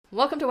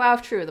Welcome to Wow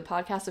If True, the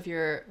podcast of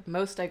your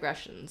most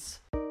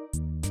digressions.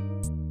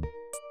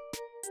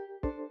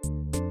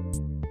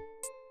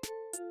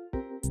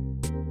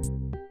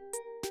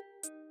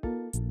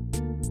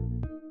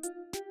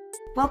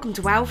 Welcome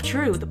to Wow If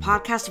True, the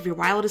podcast of your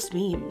wildest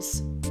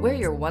memes. We're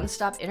your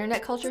one-stop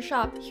internet culture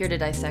shop, here to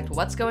dissect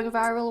what's going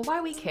viral,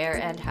 why we care,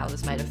 and how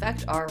this might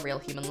affect our real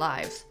human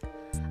lives.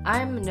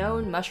 I'm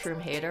known mushroom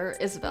hater,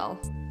 Isabel.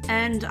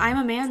 And I'm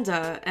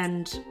Amanda,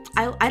 and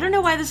I don't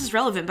know why this is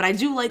relevant, but I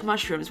do like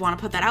mushrooms, want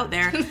to put that out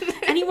there.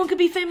 Anyone could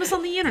be famous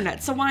on the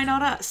internet, so why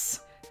not us?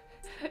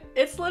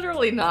 It's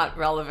literally not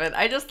relevant.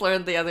 I just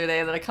learned the other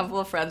day that a couple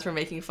of friends were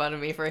making fun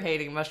of me for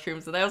hating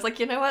mushrooms, and I was like,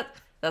 you know what?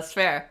 That's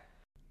fair.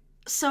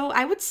 So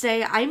I would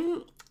say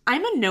I'm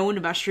a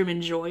known mushroom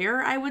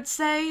enjoyer, I would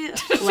say.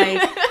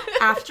 Like,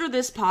 after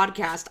this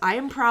podcast, I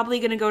am probably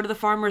going to go to the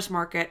farmer's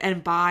market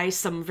and buy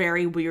some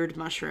very weird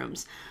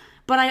mushrooms.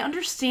 But I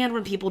understand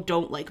when people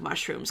don't like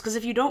mushrooms, because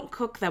if you don't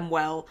cook them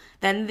well,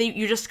 then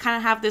you just kind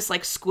of have this,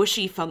 like,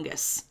 squishy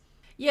fungus.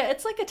 Yeah,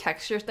 it's like a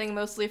texture thing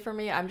mostly for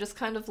me. I'm just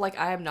kind of like,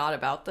 I am not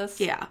about this.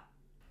 Yeah.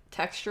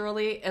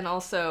 Texturally, and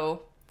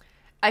also,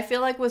 I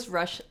feel like was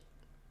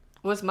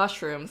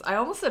mushrooms. I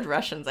almost said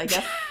Russians, I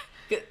guess.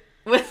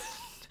 No,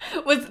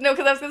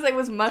 because I was gonna say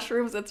with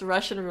mushrooms, it's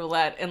Russian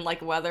roulette, and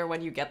like whether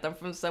when you get them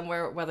from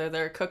somewhere, whether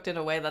they're cooked in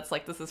a way that's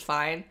like, this is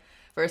fine,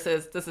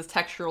 versus this is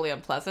texturally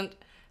unpleasant.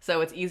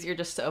 So it's easier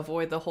just to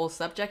avoid the whole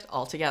subject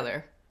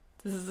altogether.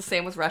 This is the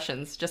same with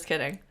Russians. Just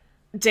kidding.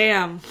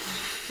 Damn.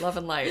 Love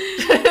and light.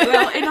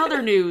 Well, in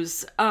other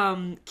news,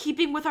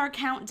 keeping with our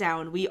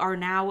countdown, we are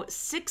now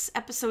 6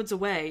 episodes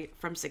away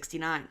from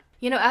 69.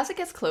 You know, as it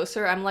gets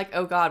closer, I'm like,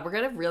 oh god, we're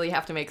gonna really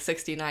have to make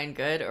 69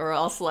 good, or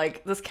else,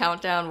 like, this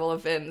countdown will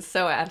have been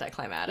so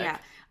anticlimactic. Yeah.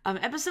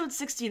 Episode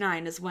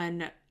 69 is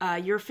when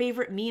your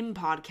favorite meme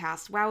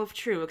podcast, Wow If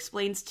True,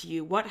 explains to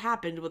you what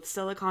happened with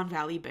Silicon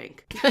Valley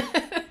Bank.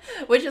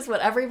 Which is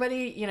what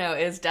everybody, you know,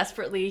 is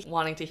desperately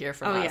wanting to hear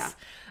from us.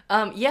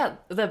 Yeah,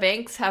 the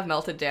banks have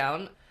melted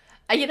down.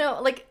 You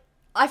know, like,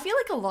 I feel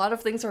like a lot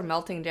of things are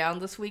melting down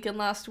this week and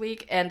last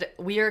week, and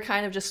we are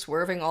kind of just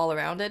swerving all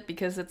around it,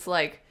 because it's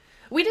like,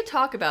 we did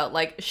talk about,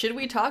 like, should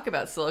we talk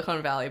about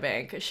Silicon Valley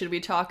Bank? Should we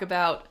talk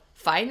about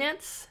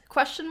finance? ?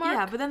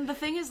 Yeah, but then the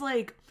thing is,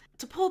 like,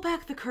 to pull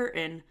back the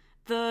curtain,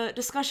 the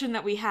discussion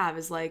that we have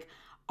is, like,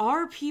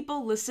 are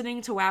people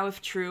listening to Wow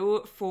If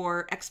True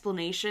for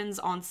explanations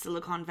on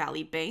Silicon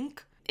Valley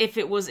Bank? If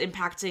it was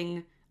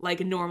impacting, like,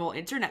 normal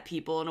internet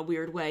people in a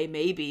weird way,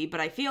 maybe, but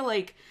I feel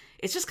like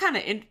it's just kind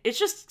of, it's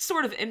just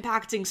sort of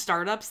impacting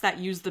startups that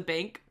use the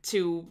bank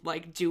to,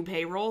 like, do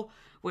payroll,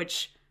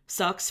 which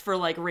sucks for,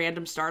 like,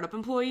 random startup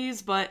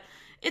employees, but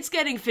it's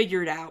getting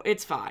figured out.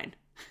 It's fine.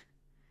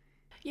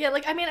 Yeah,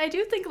 like, I mean, I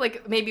do think,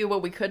 like, maybe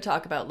what we could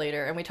talk about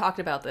later, and we talked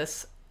about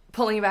this,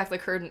 pulling back the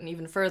curtain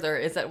even further,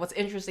 is that what's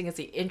interesting is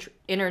the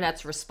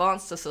internet's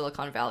response to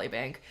Silicon Valley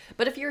Bank.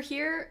 But if you're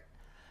here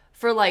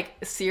for,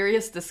 like,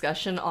 serious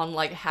discussion on,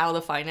 like, how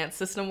the finance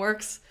system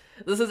works,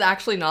 this is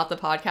actually not the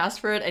podcast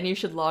for it, and you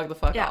should log the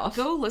fuck off.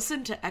 Yeah, go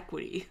listen to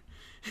Equity.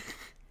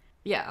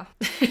 Yeah.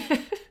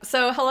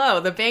 So, hello,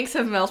 the banks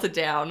have melted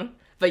down,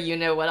 but you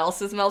know what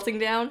else is melting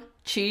down?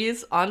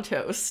 Cheese on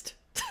toast.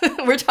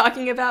 We're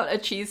talking about a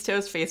cheese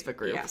toast Facebook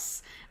group.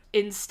 Yes.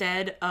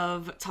 Instead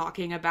of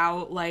talking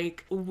about,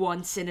 like,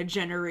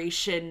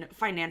 once-in-a-generation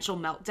financial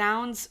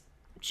meltdowns,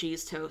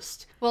 cheese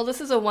toast. Well,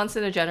 this is a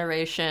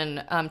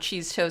once-in-a-generation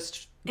cheese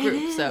toast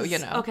group, so, you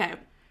know. Okay.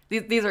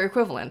 These are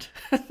equivalent.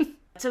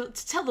 So,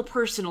 to tell the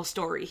personal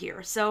story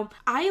here. So,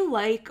 I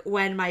like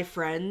when my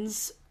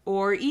friends,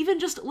 or even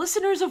just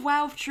listeners of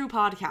Wow If True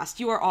podcast,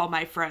 you are all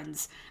my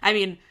friends. I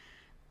mean,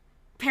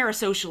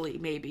 parasocially,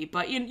 maybe,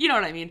 but you know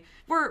what I mean.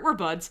 We're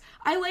buds.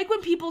 I like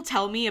when people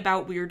tell me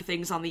about weird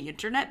things on the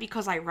internet,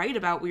 because I write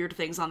about weird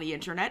things on the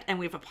internet, and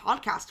we have a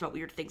podcast about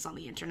weird things on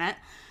the internet,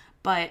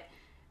 but,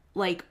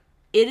 like,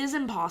 it is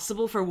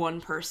impossible for one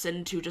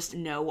person to just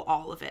know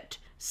all of it.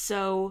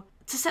 So,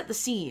 to set the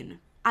scene,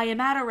 I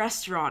am at a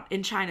restaurant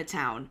in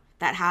Chinatown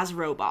that has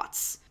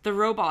robots. The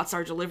robots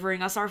are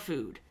delivering us our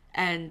food.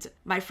 And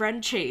my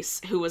friend Chase,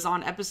 who was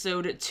on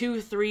episode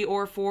 2, 3,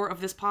 or 4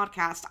 of this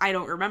podcast, I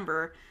don't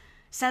remember,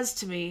 says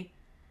to me,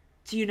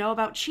 "Do you know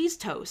about cheese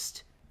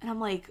toast?" And I'm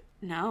like,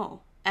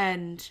 "No."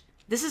 And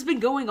this has been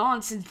going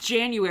on since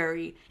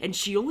January, and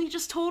she only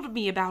just told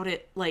me about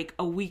it, like,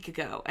 a week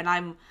ago. And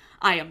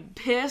I am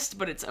pissed,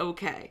 but it's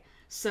okay.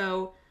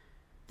 So,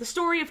 the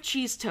story of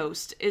cheese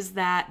toast is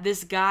that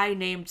this guy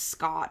named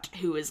Scott,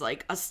 who is,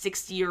 like, a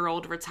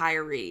 60-year-old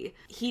retiree,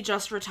 he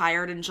just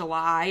retired in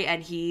July,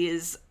 and he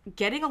is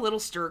getting a little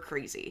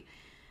stir-crazy.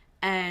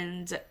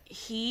 And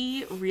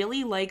he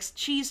really likes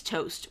cheese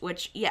toast,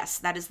 which, yes,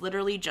 that is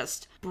literally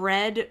just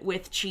bread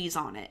with cheese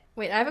on it.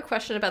 Wait, I have a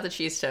question about the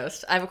cheese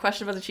toast.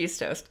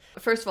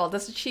 First of all,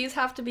 does the cheese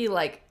have to be,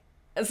 like,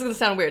 this is gonna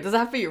sound weird, does it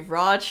have to be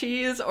raw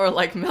cheese or,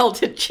 like,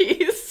 melted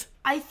cheese?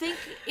 I think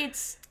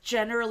it's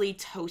generally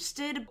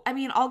toasted. I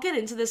mean, I'll get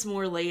into this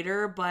more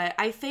later, but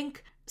I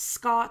think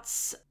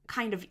Scott's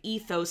kind of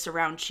ethos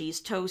around cheese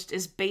toast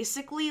is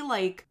basically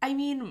like, I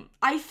mean,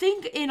 I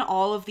think in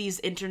all of these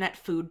internet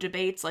food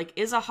debates, like,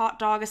 is a hot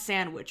dog a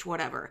sandwich,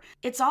 whatever,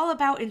 it's all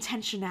about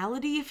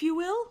intentionality, if you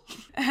will.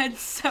 And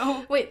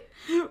so, Wait,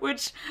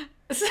 which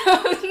so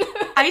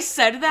I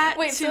said that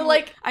wait, to, so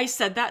like, I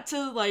said that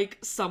to like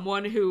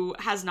someone who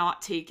has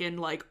not taken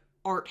like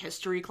art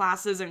history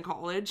classes in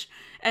college,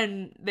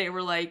 and they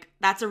were like,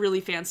 that's a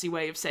really fancy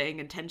way of saying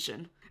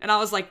intention. And I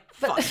was like,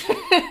 fuck,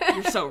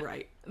 you're so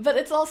right. But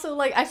it's also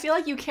like, I feel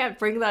like you can't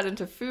bring that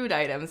into food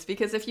items,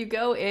 because if you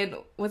go in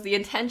with the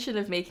intention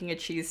of making a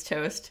cheese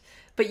toast,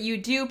 but you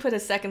do put a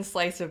second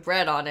slice of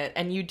bread on it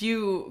and you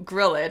do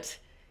grill it,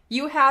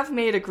 you have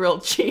made a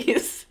grilled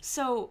cheese.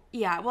 So,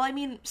 yeah, well, I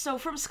mean, so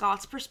from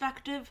Scott's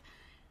perspective,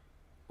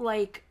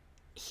 like,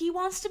 he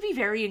wants to be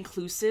very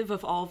inclusive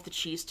of all of the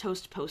cheese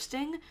toast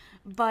posting,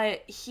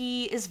 but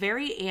he is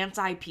very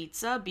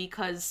anti-pizza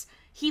because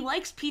he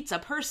likes pizza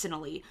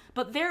personally,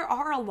 but there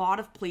are a lot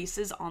of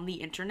places on the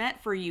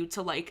internet for you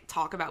to, like,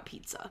 talk about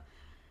pizza.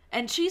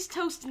 And cheese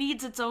toast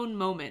needs its own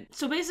moment.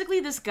 So basically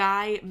this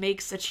guy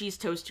makes a cheese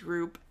toast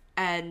group,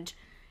 and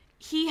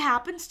he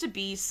happens to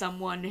be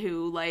someone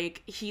who,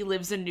 like, he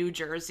lives in New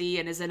Jersey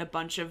and is in a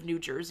bunch of New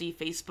Jersey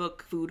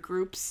Facebook food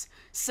groups.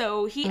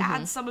 So he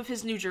adds some of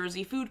his New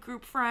Jersey food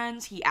group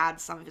friends, he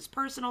adds some of his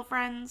personal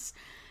friends,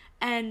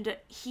 and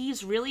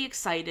he's really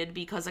excited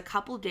because a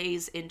couple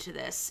days into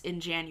this, in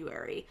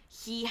January,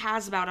 he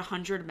has about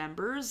 100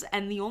 members,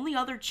 and the only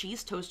other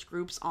cheese toast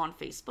groups on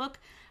Facebook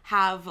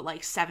have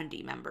like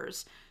 70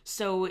 members.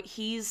 So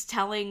he's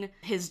telling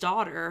his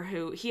daughter,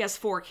 who he has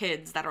 4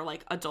 kids that are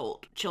like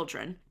adult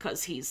children,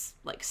 because he's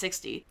like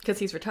 60. Because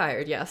he's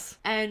retired, yes.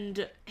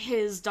 And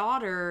his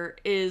daughter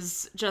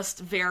is just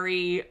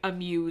very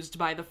amused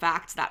by the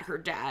fact that her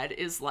dad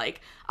is like,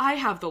 I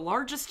have the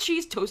largest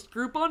cheese toast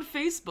group on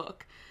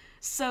Facebook.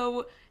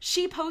 So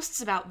she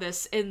posts about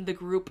this in the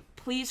group,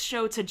 Please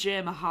Show to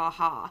Jim,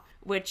 haha,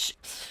 which,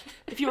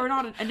 if you are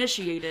not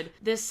initiated,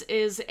 this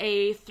is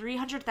a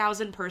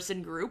 300,000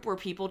 person group where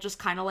people just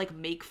kind of like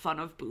make fun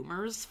of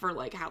boomers for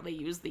like how they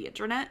use the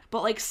internet.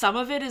 But like some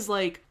of it is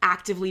like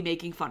actively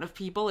making fun of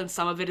people, and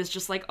some of it is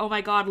just like, oh my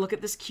god, look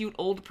at this cute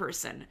old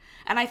person.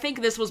 And I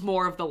think this was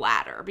more of the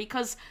latter,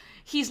 because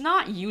he's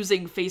not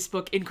using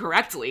Facebook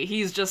incorrectly.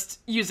 He's just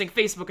using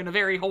Facebook in a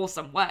very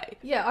wholesome way.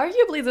 Yeah,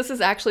 arguably this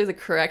is actually the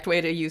correct way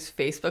to use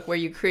Facebook, where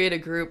you create a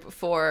group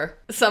for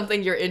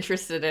something you're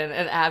interested in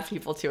and add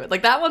people to it.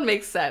 Like, that one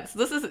makes sense.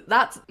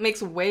 That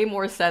makes way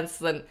more sense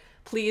than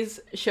Please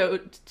Show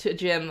to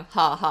Jim,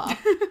 haha.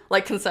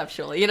 Like,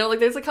 conceptually. You know, like,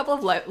 there's a couple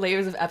of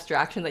layers of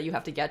abstraction that you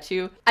have to get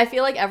to. I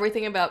feel like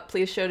everything about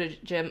Please Show to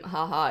Jim,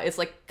 haha is,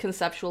 like,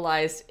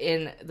 conceptualized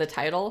in the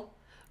title,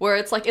 where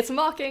it's like, it's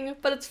mocking,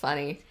 but it's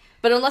funny.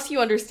 But unless you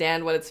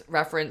understand what it's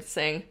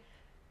referencing,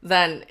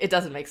 then it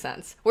doesn't make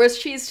sense. Whereas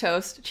cheese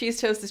toast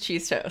is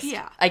cheese toast.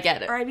 Yeah. I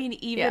get it. Or I mean,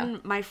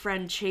 even my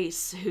friend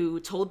Chase,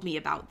 who told me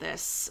about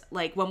this,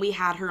 like when we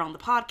had her on the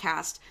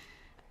podcast,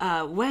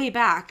 way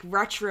back,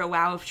 retro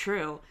wow if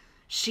true,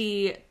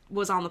 she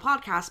was on the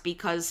podcast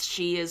because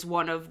she is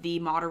one of the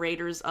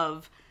moderators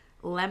of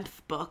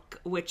Length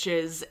Book, which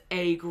is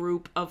a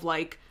group of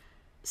like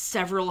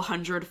several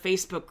hundred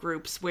Facebook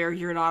groups where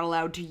you're not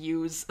allowed to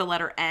use the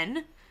letter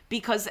N,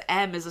 because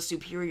M is a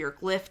superior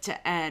glyph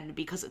to N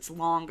because it's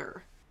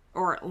longer.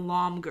 Or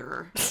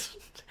longer.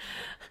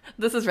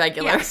 This is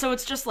regular. Yeah, so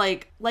it's just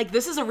like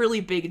this is a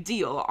really big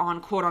deal on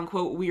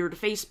quote-unquote weird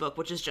Facebook,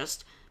 which is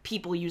just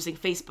people using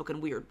Facebook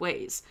in weird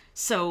ways.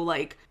 So,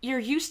 like, you're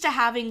used to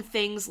having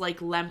things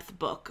like Length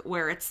Book,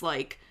 where it's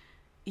like,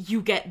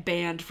 you get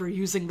banned for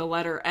using the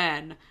letter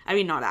N. I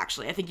mean, not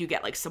actually. I think you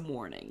get, like, some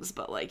warnings,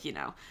 but, like, you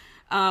know.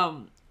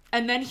 And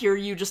then here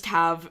you just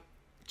have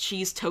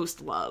Cheese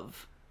Toast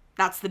Love.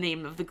 That's the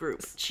name of the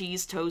group.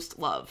 Cheese Toast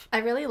Love. I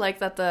really like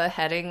that the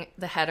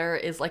header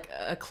is like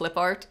a clip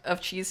art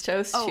of cheese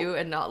toast too,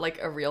 and not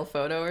like a real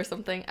photo or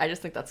something. I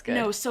just think that's good.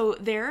 No, so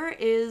there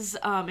is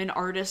an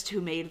artist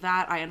who made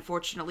that. I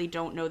unfortunately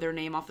don't know their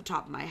name off the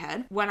top of my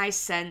head. When I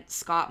sent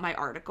Scott my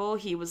article,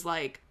 he was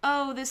like,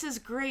 oh, this is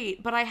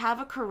great, but I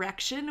have a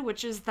correction,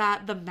 which is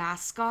that the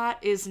mascot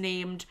is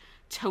named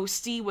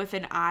Toasty with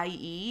an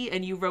I-E,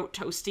 and you wrote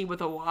Toasty with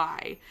a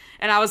Y.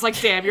 And I was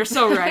like, damn, you're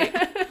so right.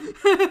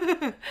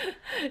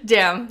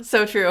 Damn,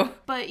 so true.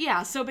 But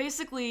yeah, so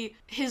basically,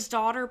 his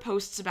daughter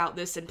posts about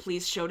this and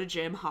Please Show to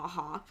Jim,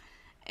 haha.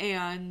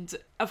 And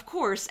of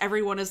course,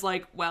 everyone is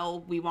like,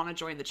 well, we want to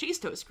join the Cheese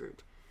Toast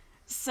group.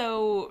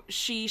 So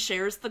she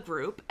shares the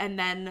group, and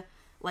then,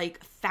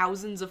 like,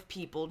 thousands of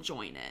people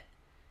join it.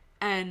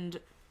 And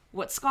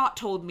what Scott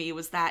told me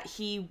was that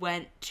he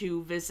went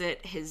to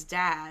visit his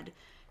dad,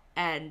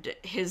 and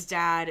his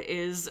dad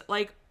is,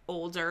 like,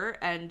 older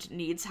and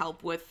needs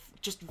help with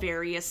just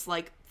various,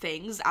 like,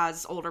 things,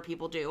 as older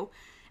people do.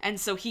 And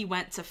so he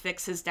went to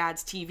fix his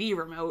dad's TV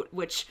remote,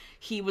 which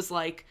he was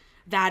like,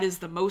 that is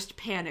the most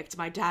panicked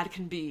my dad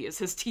can be, is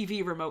his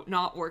TV remote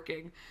not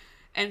working.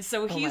 And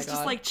so he's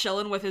just, like,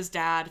 chilling with his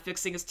dad,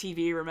 fixing his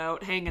TV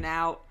remote, hanging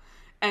out.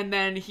 And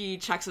then he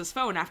checks his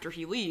phone after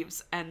he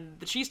leaves, and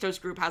the Cheese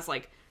Toast group has,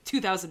 like,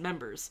 2,000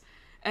 members.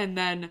 And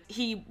then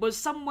he was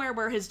somewhere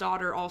where his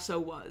daughter also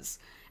was.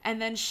 And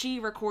then she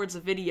records a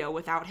video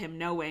without him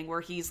knowing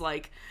where he's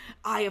like,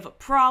 I have a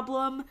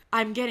problem.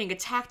 I'm getting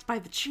attacked by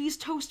the cheese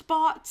toast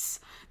bots.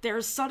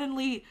 There's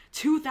suddenly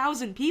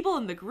 2,000 people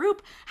in the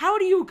group. How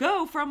do you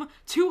go from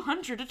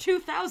 200 to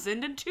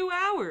 2,000 in 2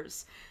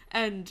 hours?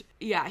 And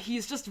yeah,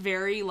 he's just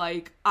very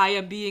like, I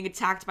am being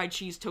attacked by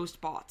cheese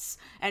toast bots.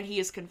 And he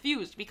is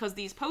confused because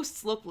these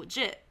posts look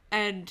legit.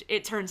 And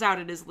it turns out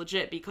it is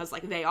legit because,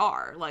 like, they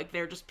are. Like,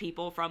 they're just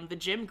people from the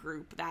gym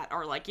group that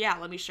are like, yeah,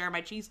 let me share my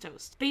cheese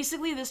toast.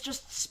 Basically, this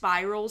just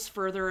spirals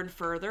further and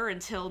further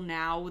until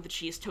now the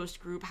cheese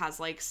toast group has,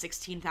 like,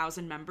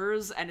 16,000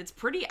 members, and it's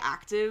pretty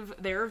active.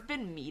 There have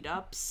been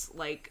meetups,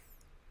 like,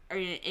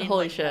 in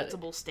like,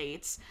 multiple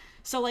states.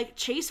 So, like,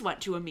 Chase went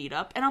to a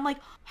meetup, and I'm like,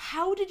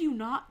 how did you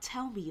not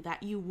tell me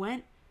that you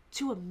went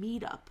to a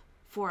meetup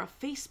for a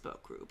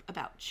Facebook group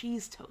about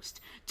cheese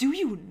toast? Do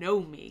you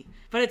know me?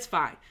 But it's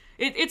fine.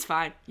 It's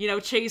fine. You know,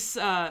 Chase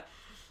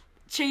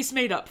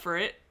made up for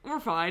it. We're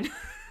fine.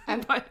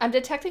 I'm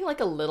detecting like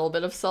a little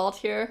bit of salt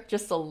here.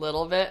 Just a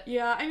little bit.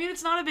 Yeah, I mean,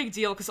 it's not a big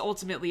deal because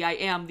ultimately I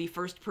am the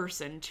first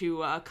person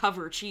to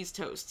cover cheese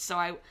toast.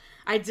 So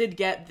I did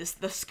get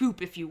the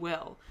scoop, if you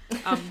will.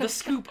 The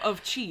scoop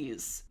of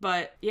cheese.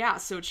 But yeah,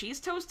 so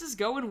cheese toast is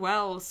going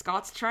well.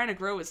 Scott's trying to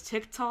grow his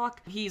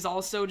TikTok. He's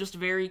also just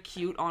very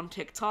cute on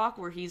TikTok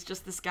where he's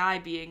just this guy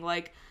being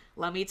like,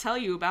 let me tell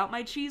you about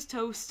my cheese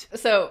toast.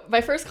 So my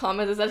first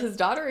comment is that his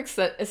daughter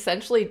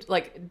essentially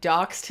like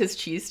doxed his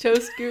cheese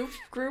toast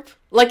group.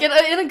 Like in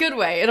a good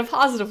way, in a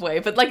positive way.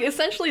 But like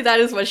essentially that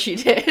is what she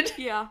did.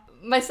 Yeah.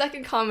 My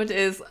second comment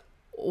is,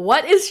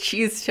 what is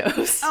cheese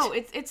toast? Oh,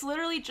 it's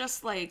literally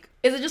just like...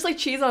 Is it just like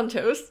cheese on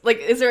toast? Like,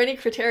 is there any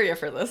criteria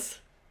for this?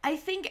 I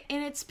think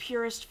in its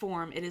purest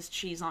form, it is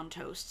cheese on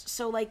toast.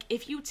 So, like,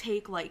 if you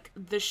take, like,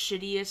 the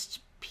shittiest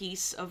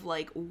piece of,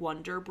 like,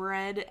 Wonder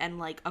Bread and,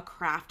 like, a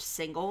Kraft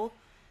single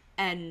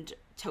and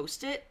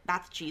toast it,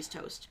 that's cheese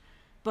toast.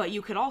 But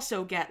you could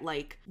also get,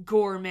 like,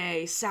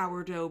 gourmet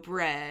sourdough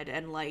bread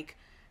and, like,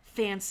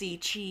 fancy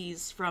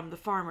cheese from the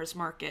farmer's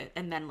market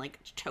and then, like,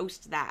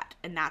 toast that,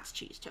 and that's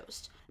cheese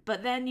toast.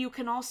 But then you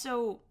can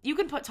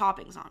put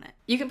toppings on it.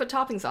 You can put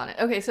toppings on it.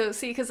 Okay, so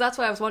see, because that's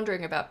what I was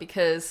wondering about,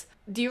 because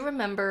do you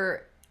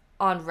remember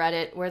on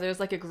Reddit where there's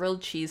like a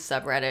grilled cheese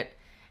subreddit,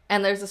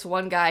 and there's this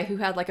one guy who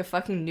had like a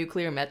fucking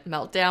nuclear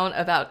meltdown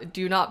about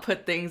do not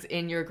put things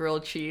in your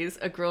grilled cheese.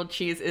 A grilled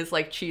cheese is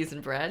like cheese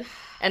and bread.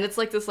 And it's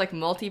like this like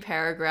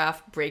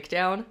multi-paragraph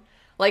breakdown.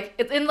 Like,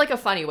 it's in like a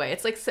funny way.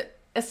 It's like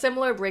a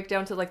similar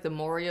breakdown to like the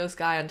Morios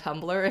guy on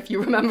Tumblr, if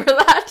you remember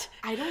that.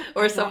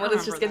 Or someone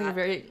is just getting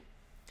very...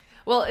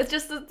 Well, it's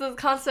just the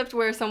concept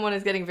where someone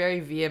is getting very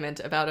vehement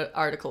about an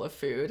article of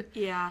food.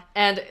 Yeah.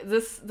 And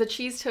the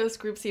cheese toast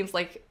group seems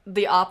like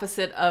the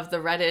opposite of the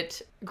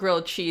Reddit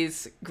grilled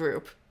cheese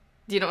group.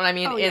 Do you know what I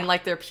mean? Oh, yeah. In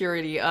like their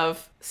purity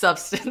of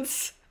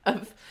substance,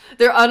 of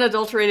their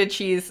unadulterated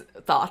cheese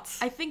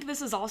thoughts. I think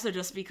this is also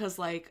just because,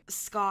 like,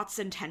 Scott's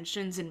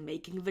intentions in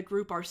making the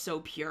group are so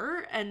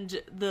pure,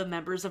 and the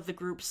members of the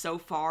group so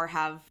far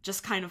have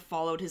just kind of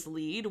followed his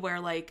lead, where,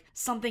 like,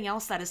 something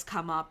else that has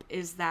come up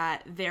is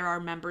that there are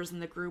members in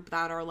the group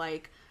that are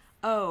like,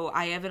 oh,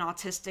 I have an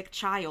autistic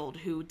child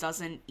who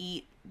doesn't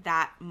eat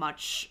that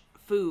much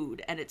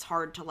food, and it's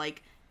hard to,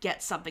 like,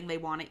 get something they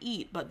want to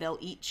eat, but they'll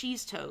eat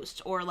cheese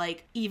toast. Or,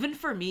 like, even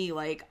for me,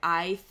 like,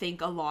 I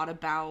think a lot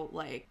about,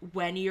 like,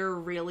 when you're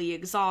really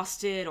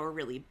exhausted or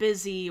really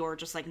busy or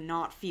just, like,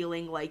 not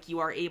feeling like you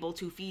are able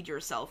to feed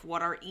yourself,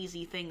 what are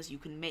easy things you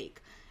can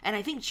make? And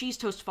I think cheese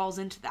toast falls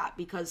into that,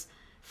 because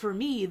for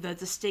me, the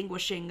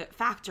distinguishing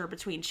factor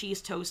between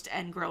cheese toast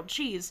and grilled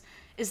cheese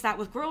is that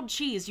with grilled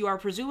cheese, you are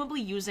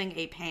presumably using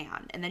a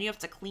pan, and then you have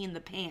to clean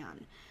the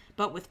pan.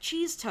 But with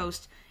cheese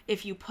toast,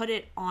 if you put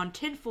it on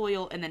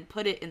tinfoil and then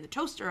put it in the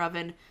toaster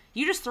oven,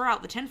 you just throw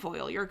out the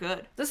tinfoil. You're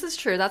good. This is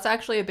true. That's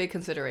actually a big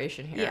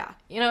consideration here. Yeah.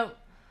 You know,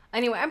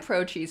 anyway, I'm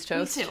pro cheese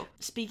toast. Me too.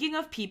 Speaking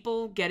of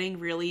people getting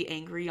really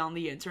angry on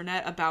the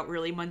internet about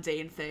really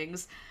mundane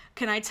things,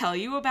 can I tell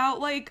you about,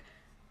 like,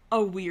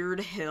 a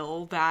weird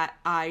hill that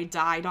I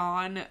died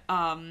on,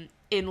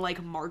 in,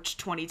 like, March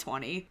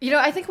 2020. You know,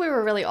 I think we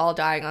were really all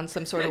dying on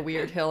some sort of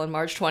weird hill in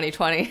March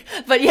 2020.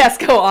 But yes,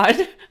 go on.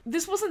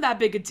 This wasn't that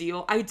big a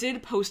deal. I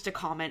did post a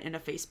comment in a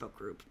Facebook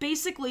group.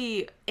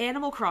 Basically,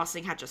 Animal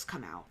Crossing had just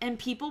come out, and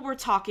people were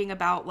talking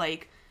about,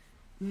 like,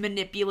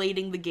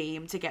 manipulating the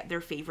game to get their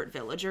favorite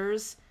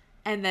villagers.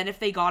 And then if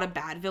they got a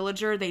bad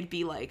villager, they'd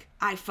be like,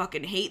 I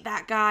fucking hate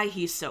that guy,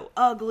 he's so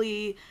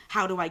ugly,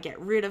 how do I get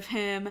rid of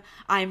him?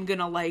 I'm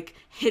gonna, like,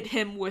 hit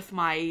him with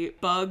my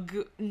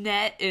bug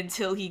net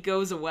until he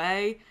goes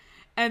away.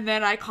 And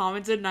then I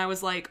commented and I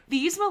was like,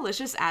 these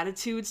malicious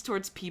attitudes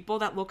towards people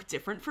that look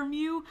different from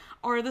you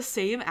are the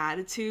same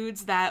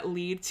attitudes that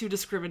lead to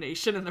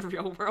discrimination in the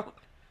real world.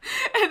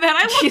 And then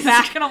I look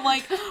back and I'm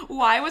like,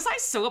 why was I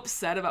so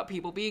upset about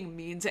people being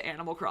mean to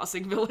Animal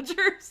Crossing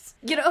villagers?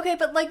 You know, okay,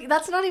 but like,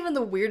 that's not even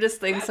the weirdest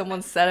thing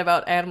someone said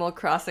about Animal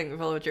Crossing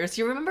villagers.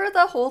 You remember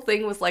the whole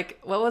thing was like,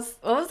 what was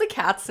the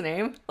cat's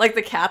name? Like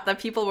the cat that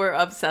people were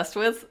obsessed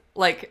with?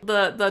 Like,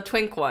 the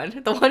twink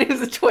one. The one who's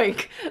a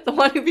twink. The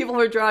one who people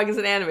were drawing as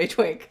an anime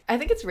twink. I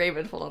think it's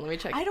Raven. Hold on, let me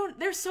check.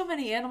 There's so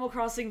many Animal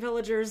Crossing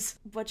villagers,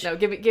 but... No,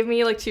 give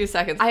me like 2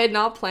 seconds. I had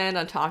not planned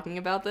on talking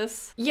about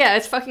this. Yeah,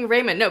 it's fucking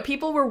Raymond. No,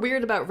 people were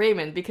weird about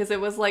Raymond because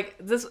it was like,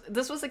 this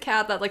was a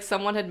cat that like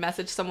someone had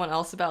messaged someone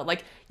else about,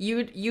 like,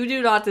 you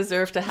do not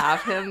deserve to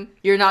have him.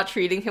 You're not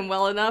treating him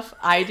well enough.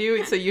 I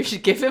do, so you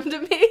should give him to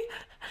me.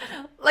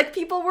 Like,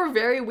 people were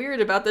very weird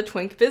about the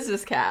twink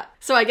business cat.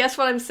 So I guess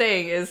what I'm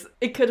saying is,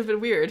 it could have been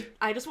weird.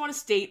 I just want to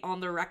state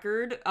on the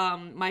record,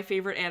 my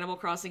favorite Animal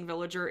Crossing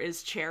villager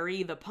is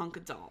Cherry, the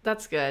punk doll.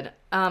 That's good.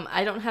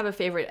 I don't have a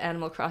favorite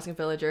Animal Crossing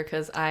villager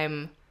because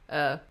I'm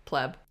a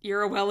pleb.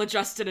 You're a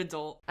well-adjusted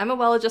adult. I'm a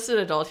well-adjusted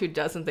adult who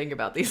doesn't think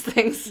about these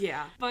things.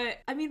 Yeah. But,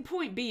 I mean,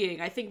 point being,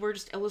 I think we're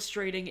just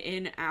illustrating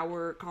in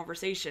our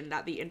conversation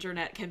that the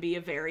internet can be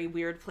a very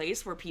weird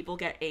place where people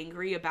get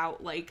angry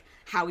about, like,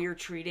 how you're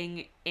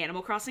treating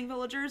Animal Crossing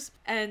villagers.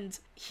 And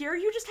here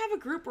you just have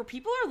a group where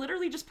people are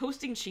literally just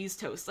posting cheese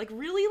toast. Like,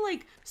 really,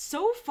 like,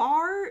 so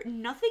far,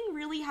 nothing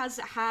really has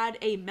had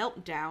a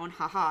meltdown,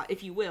 haha,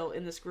 if you will,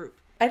 in this group.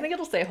 I think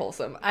it'll stay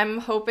wholesome. I'm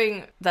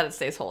hoping that it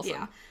stays wholesome.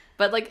 Yeah.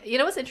 But, like, you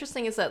know what's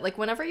interesting is that, like,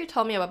 whenever you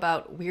tell me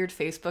about weird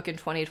Facebook in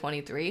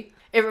 2023,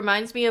 it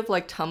reminds me of,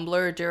 like,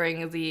 Tumblr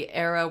during the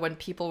era when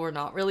people were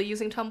not really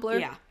using Tumblr.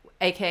 Yeah.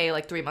 AKA,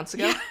 like, 3 months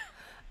ago.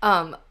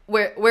 Yeah.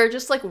 Where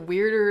just, like,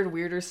 weirder and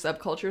weirder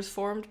subcultures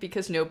formed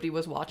because nobody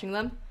was watching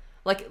them.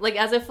 Like,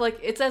 as if, like,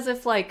 it's as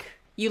if, like,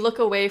 you look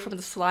away from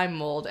the slime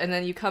mold and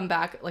then you come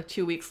back, like,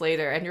 2 weeks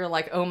later and you're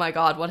like, oh my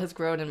god, what has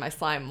grown in my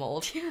slime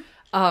mold?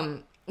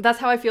 That's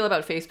how I feel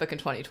about Facebook in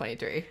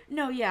 2023.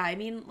 No, yeah, I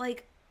mean,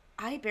 like,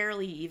 I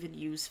barely even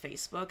use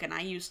Facebook, and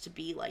I used to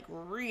be, like,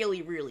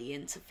 really, really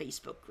into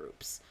Facebook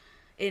groups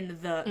in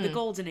the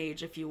golden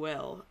age, if you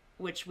will,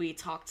 which we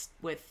talked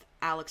with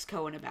Alex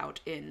Cohen about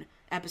in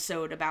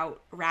episode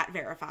about Rat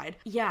Verified.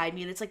 Yeah, I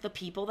mean, it's like the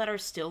people that are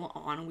still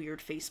on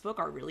weird Facebook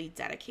are really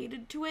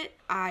dedicated to it.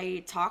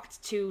 I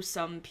talked to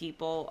some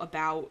people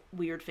about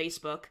weird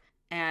Facebook,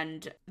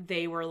 and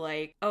they were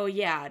like, oh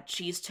yeah,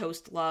 cheese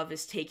toast love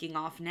is taking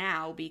off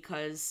now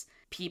because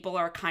people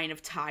are kind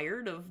of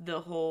tired of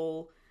the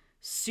whole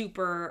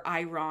super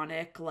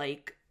ironic,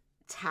 like,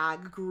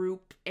 tag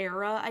group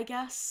era, I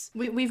guess.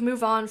 We've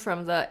moved on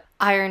from the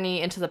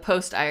irony into the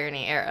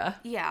post-irony era.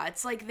 Yeah,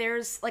 it's like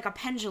there's, like, a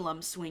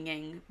pendulum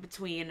swinging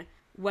between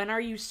when are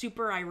you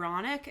super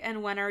ironic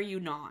and when are you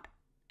not.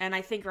 And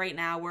I think right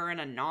now we're in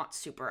a not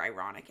super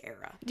ironic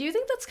era. Do you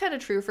think that's kind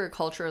of true for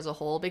culture as a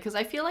whole? Because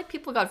I feel like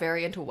people got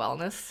very into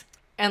wellness.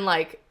 And,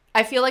 like,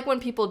 I feel like when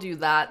people do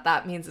that,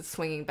 that means it's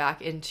swinging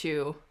back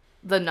into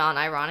the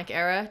non-ironic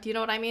era. Do you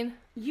know what I mean?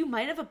 You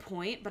might have a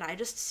point, but I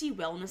just see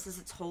wellness as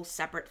its whole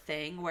separate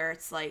thing where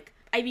it's like,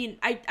 I mean,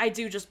 I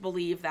do just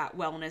believe that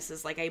wellness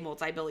is like a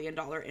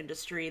multi-billion-dollar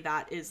industry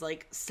that is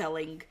like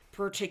selling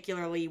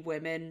particularly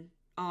women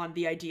on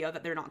the idea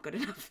that they're not good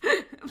enough.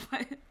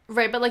 But...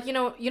 Right, but like, you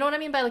know what I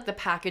mean by like the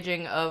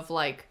packaging of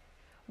like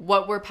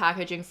what we're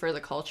packaging for the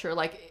culture,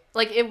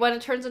 when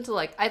it turns into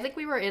like, I think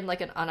we were in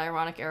like an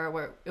unironic era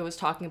where it was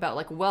talking about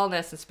like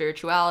wellness and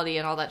spirituality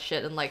and all that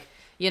shit, and like,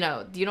 you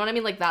know, do you know what I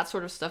mean? Like, that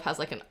sort of stuff has,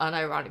 like, an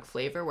unironic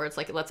flavor where it's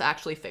like,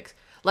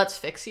 let's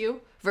fix you,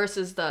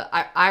 versus the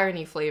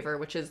irony flavor,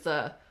 which is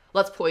the,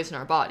 let's poison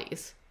our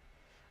bodies.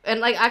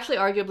 And, like, actually,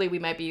 arguably, we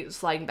might be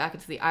sliding back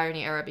into the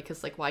irony era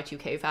because, like,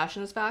 Y2K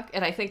fashion is back.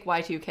 And I think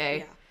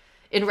Y2K,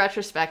 in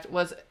retrospect,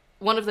 was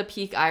one of the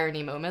peak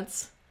irony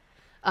moments,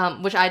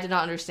 which I did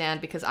not understand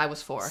because I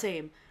was 4.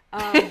 Same.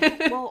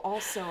 Well,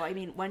 also, I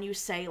mean, when you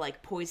say,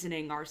 like,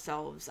 poisoning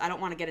ourselves, I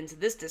don't want to get into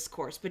this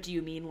discourse, but do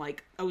you mean,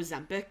 like,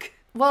 Ozempic?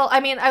 Well, I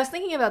mean, I was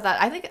thinking about that.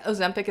 I think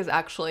Ozempic is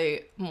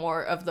actually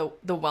more of the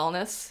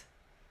wellness.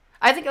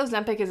 I think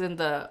Ozempic is in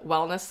the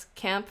wellness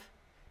camp.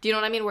 Do you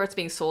know what I mean? Where it's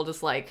being sold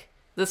as, like,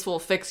 this will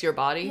fix your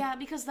body. Yeah,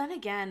 because then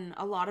again,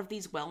 a lot of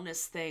these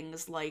wellness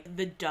things, like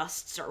the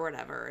dusts or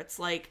whatever, it's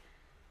like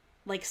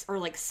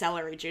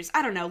celery juice.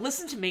 I don't know.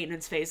 Listen to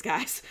Maintenance Phase,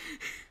 guys.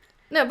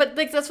 No, but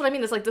like that's what I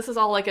mean. It's like this is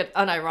all like an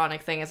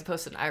unironic thing as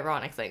opposed to an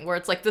ironic thing, where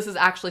it's like this is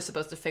actually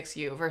supposed to fix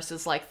you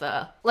versus like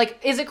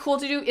is it cool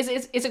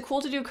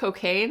to do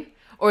cocaine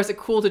or is it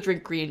cool to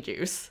drink green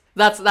juice?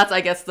 That's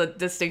I guess the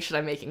distinction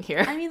I'm making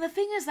here. I mean, the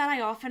thing is that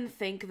I often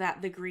think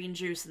that the green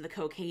juice and the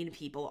cocaine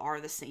people are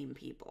the same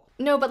people.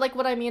 No, but like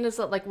what I mean is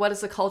that like what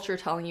is the culture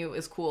telling you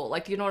is cool?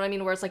 Like, do you know what I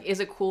mean? Where it's like, is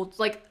it cool?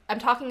 Like, I'm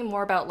talking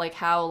more about like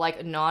how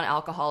like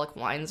non-alcoholic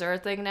wines are a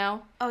thing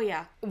now. Oh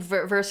yeah.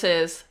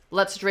 Versus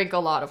let's drink a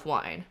lot of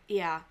wine.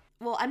 Yeah.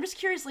 Well, I'm just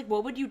curious, like,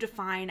 what would you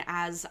define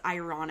as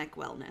ironic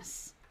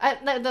wellness?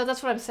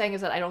 That's what I'm saying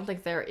is that I don't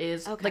think there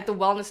is like the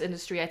wellness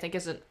industry. I think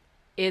isn't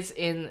is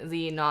in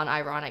the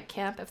non-ironic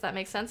camp, if that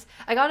makes sense.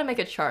 I gotta make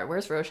a chart.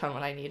 Where's Roshan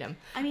when I need him?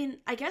 I mean,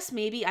 I guess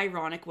maybe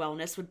ironic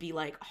wellness would be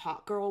like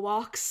hot girl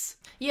walks.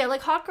 Yeah,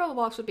 like hot girl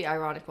walks would be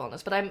ironic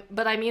wellness,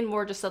 but I mean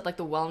more just that like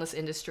the wellness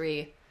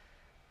industry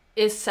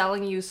is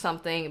selling you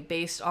something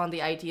based on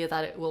the idea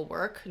that it will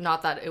work,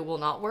 not that it will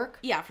not work.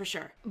 Yeah, for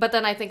sure. But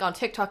then I think on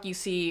TikTok you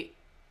see,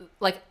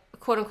 like,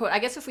 quote unquote, I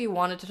guess if we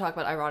wanted to talk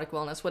about ironic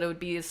wellness, what it would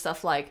be is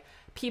stuff like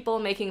people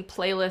making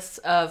playlists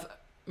of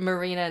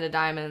Marina and the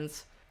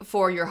Diamonds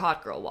for your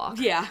hot girl walk.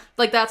 Yeah.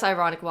 Like, that's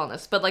ironic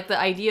wellness. But, like, the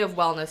idea of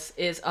wellness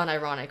is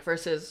unironic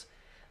versus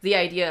the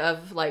idea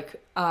of,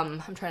 like,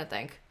 I'm trying to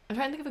think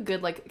of a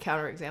good, like,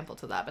 counterexample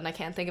to that, but I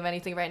can't think of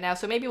anything right now,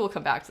 so maybe we'll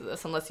come back to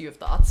this unless you have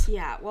thoughts.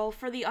 Yeah, well,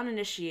 for the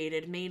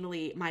uninitiated,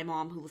 mainly my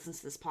mom who listens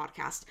to this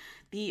podcast,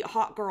 the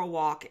hot girl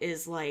walk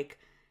is, like,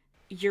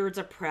 you're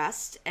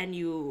depressed and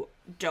you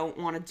don't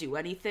want to do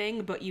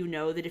anything, but you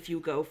know that if you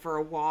go for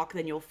a walk,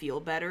 then you'll feel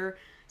better.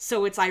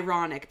 So it's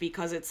ironic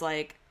because it's,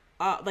 like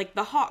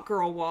the hot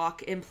girl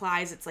walk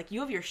implies it's like you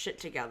have your shit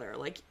together.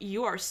 Like,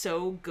 you are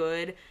so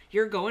good.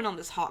 You're going on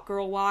this hot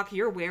girl walk.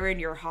 You're wearing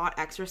your hot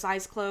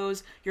exercise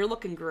clothes. You're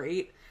looking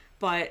great.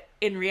 But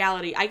in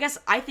reality, I guess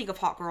I think of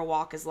hot girl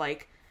walk as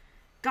like,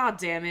 God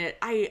damn it,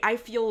 I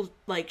feel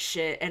like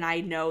shit and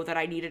I know that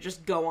I need to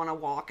just go on a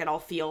walk and I'll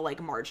feel like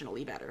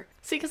marginally better.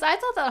 See, because I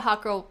thought that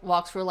hot girl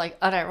walks were like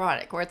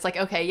unironic, where it's like,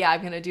 okay, yeah,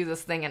 I'm going to do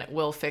this thing and it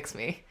will fix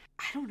me.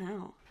 I don't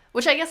know.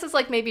 Which I guess is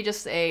like maybe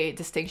just a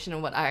distinction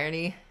in what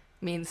irony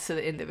means to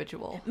the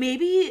individual.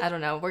 Maybe. I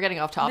don't know. We're getting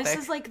off topic. This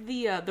is like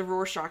the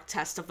Rorschach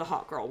test of the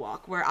hot girl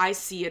walk, where I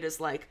see it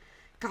as like,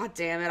 God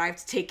damn it, I have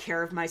to take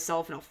care of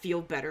myself and I'll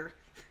feel better.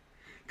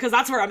 Because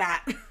that's where I'm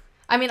at.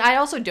 I mean, I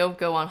also don't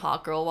go on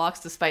hot girl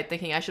walks, despite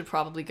thinking I should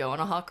probably go on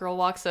a hot girl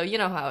walk, so you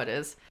know how it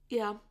is.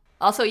 Yeah.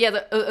 Also, yeah,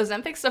 the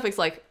Ozempic stuff is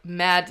like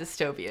mad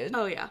dystopian.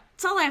 Oh yeah.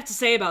 That's all I have to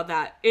say about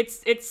that.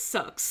 It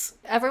sucks.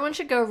 Everyone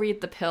should go read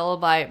The Pill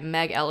by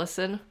Meg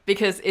Ellison,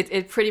 because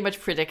it pretty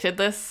much predicted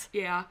this.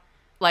 Yeah.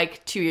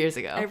 Like 2 years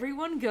ago.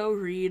 Everyone go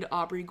read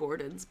Aubrey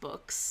Gordon's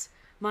books.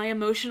 My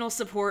emotional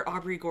support,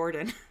 Aubrey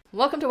Gordon.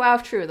 Welcome to Wow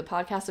If True, the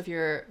podcast of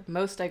your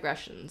most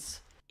digressions.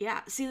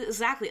 Yeah, see,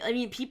 exactly. I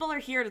mean, people are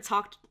here to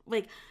talk,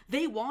 like,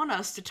 they want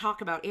us to talk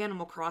about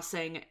Animal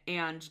Crossing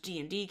and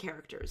D&D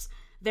characters.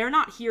 They're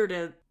not here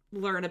to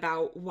learn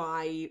about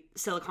why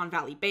Silicon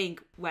Valley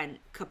Bank went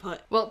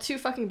kaput. Well, too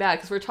fucking bad,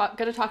 because we're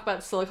going to talk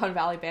about Silicon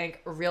Valley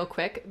Bank real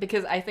quick,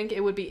 because I think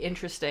it would be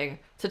interesting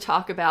to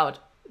talk about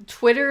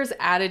Twitter's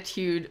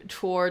attitude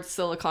towards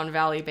Silicon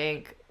Valley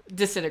Bank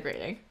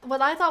disintegrating.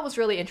 What I thought was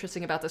really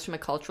interesting about this from a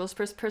cultural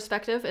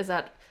perspective is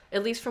that,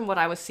 at least from what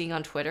I was seeing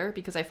on Twitter,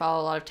 because I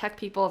follow a lot of tech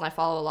people and I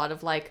follow a lot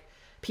of like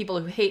people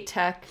who hate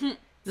tech.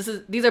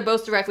 These are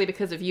both directly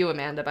because of you,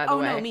 Amanda, by the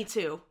way. Oh no, me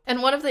too.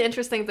 And one of the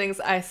interesting things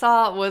I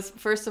saw was,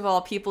 first of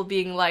all, people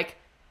being like,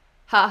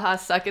 haha,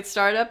 suck at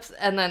startups,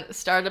 and then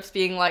startups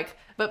being like,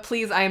 but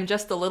please, I am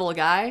just a little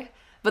guy.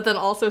 But then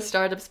also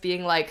startups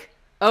being like,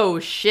 oh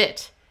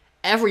shit,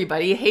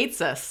 everybody hates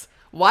us.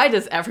 Why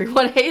does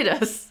everyone hate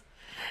us?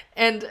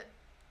 And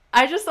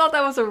I just thought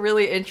that was a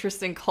really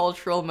interesting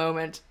cultural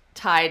moment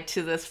tied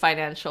to this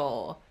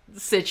financial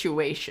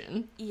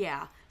situation.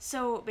 Yeah.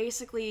 So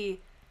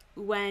basically,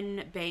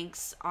 when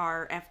banks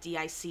are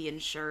FDIC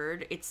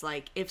insured, it's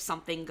like if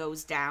something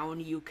goes down,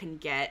 you can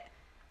get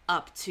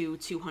up to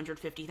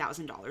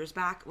 $250,000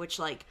 back, which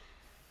like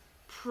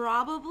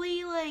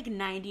probably like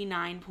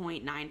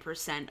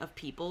 99.9% of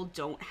people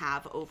don't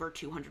have over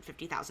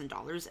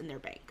 $250,000 in their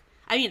bank.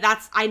 I mean,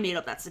 I made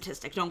up that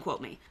statistic. Don't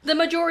quote me. The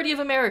majority of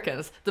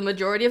Americans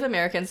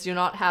do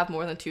not have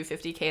more than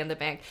 $250K in the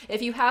bank.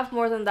 If you have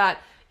more than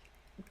that,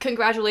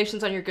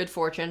 congratulations on your good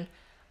fortune,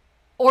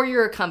 or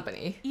you're a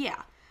company.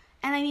 Yeah.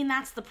 And I mean,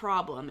 that's the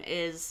problem,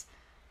 is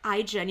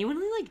I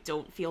genuinely, like,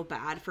 don't feel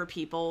bad for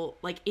people,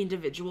 like,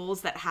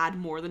 individuals that had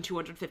more than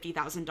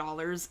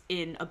 $250,000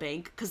 in a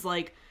bank, because,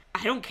 like,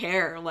 I don't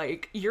care.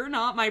 Like, you're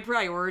not my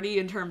priority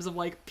in terms of,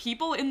 like,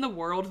 people in the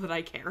world that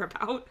I care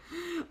about.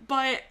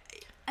 But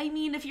I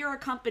mean, if you're a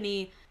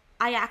company,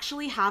 I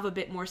actually have a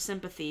bit more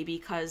sympathy,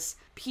 because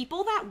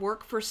people that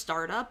work for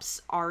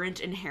startups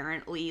aren't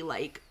inherently,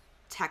 like,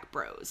 tech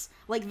bros.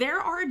 Like, there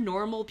are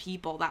normal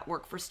people that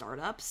work for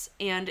startups,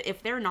 and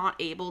if they're not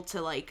able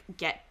to, like,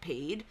 get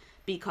paid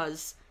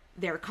because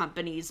their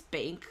company's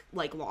bank,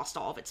 like, lost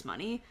all of its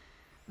money,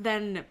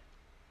 then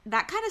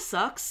that kind of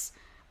sucks.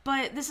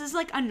 But this is,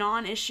 like, a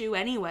non-issue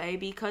anyway,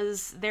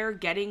 because they're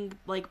getting,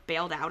 like,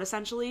 bailed out,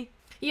 essentially.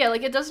 Yeah,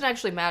 like, it doesn't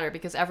actually matter,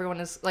 because everyone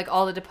is, like,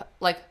 all the,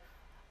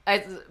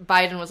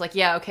 Biden was like,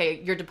 yeah,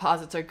 okay, your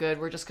deposits are good,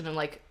 we're just gonna,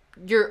 like,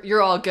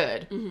 you're all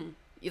good. Mm-hmm.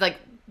 Like,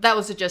 that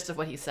was the gist of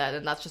what he said,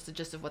 and that's just the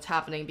gist of what's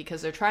happening,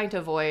 because they're trying to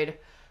avoid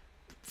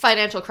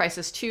Financial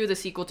Crisis 2, the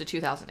sequel to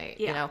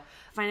 2008, yeah. You know?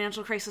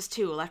 Financial Crisis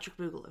 2, Electric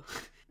Boogaloo.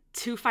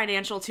 2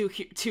 financial,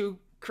 2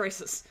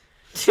 crisis.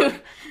 2...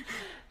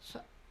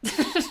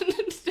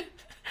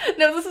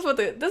 No, this is what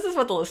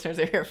the listeners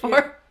are here for.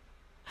 Yeah.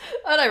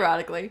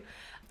 Unironically.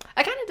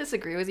 I kind of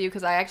disagree with you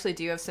because I actually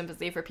do have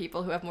sympathy for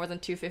people who have more than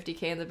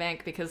 $250K in the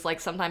bank because, like,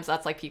 sometimes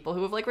that's, like, people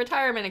who have, like,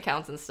 retirement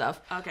accounts and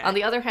stuff. Okay. On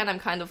the other hand, I'm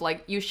kind of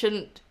like,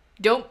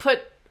 don't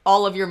put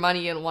all of your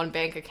money in one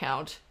bank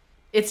account.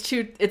 It's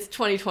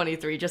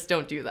 2023, just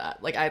don't do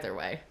that, like, either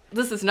way.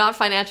 This is not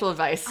financial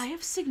advice. I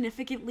have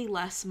significantly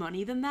less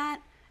money than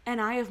that, and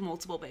I have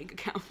multiple bank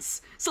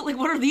accounts. So, like,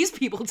 what are these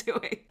people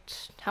doing?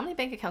 How many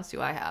bank accounts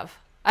do I have?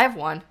 I have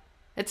one.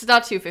 It's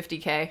not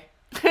 $250K.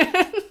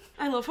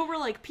 I love how we're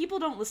like, people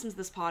don't listen to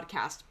this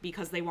podcast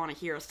because they want to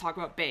hear us talk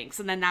about banks.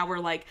 And then now we're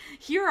like,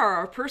 here are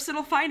our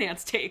personal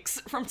finance takes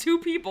from two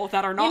people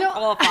that are not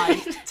qualified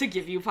to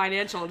give you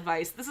financial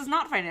advice. This is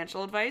not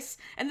financial advice,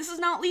 and this is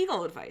not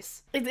legal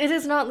advice. It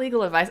is not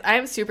legal advice. I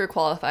am super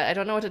qualified. I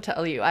don't know what to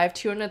tell you. I have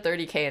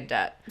 $230K in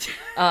debt.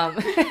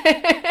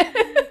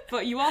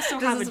 But you also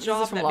have a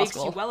job that makes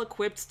you well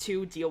equipped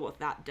to deal with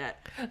that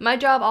debt. My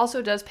job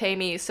also does pay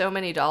me so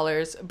many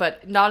dollars,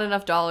 but not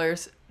enough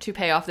dollars to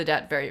pay off the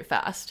debt very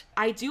fast.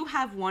 I do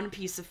have one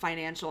piece of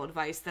financial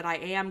advice that I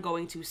am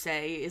going to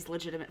say is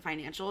legitimate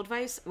financial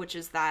advice, which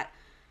is that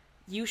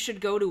you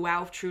should go to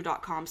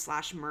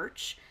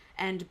wowtrue.com/merch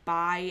and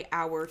buy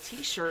our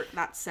t-shirt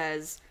that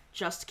says,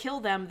 "Just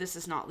kill them, this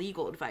is not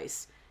legal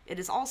advice." It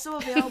is also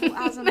available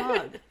as a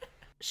mug.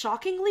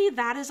 Shockingly,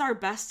 that is our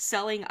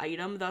best-selling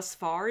item thus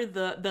far,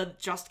 the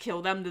 "Just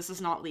kill them, this is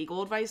not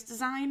legal advice"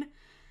 design.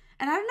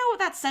 And I don't know what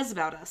that says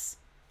about us.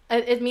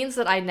 It means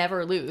that I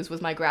never lose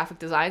with my graphic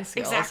design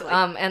skills. Exactly.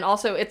 And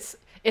also, it's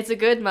a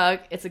good mug.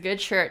 It's a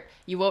good shirt.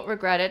 You won't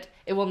regret it.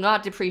 It will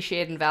not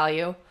depreciate in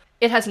value.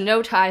 It has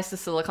no ties to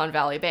Silicon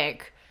Valley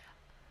Bank.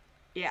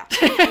 Yeah.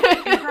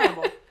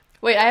 Incredible.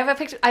 Wait, I have a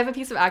picture. I have a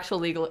piece of actual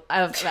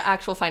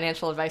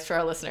financial advice for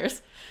our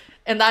listeners,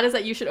 and that is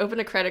that you should open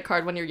a credit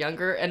card when you're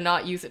younger and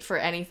not use it for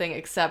anything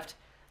except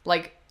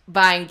like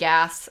buying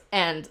gas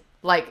and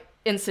like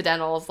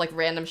incidentals, like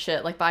random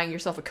shit, like buying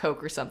yourself a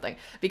Coke or something.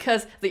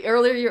 Because the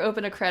earlier you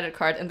open a credit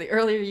card and the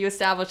earlier you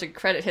establish a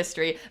credit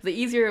history, the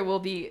easier it will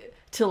be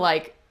to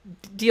like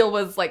deal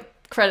with like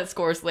credit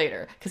scores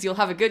later, because you'll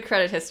have a good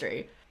credit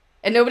history.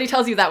 And nobody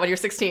tells you that when you're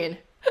 16.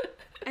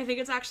 I think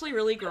it's actually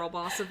really girl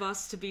boss of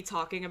us to be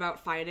talking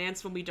about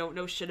finance when we don't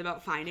know shit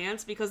about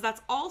finance, because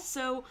that's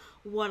also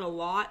what a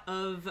lot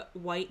of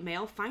white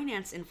male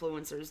finance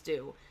influencers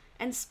do.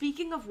 And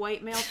speaking of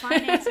white male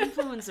finance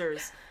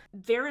influencers,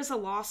 there is a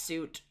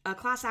lawsuit, a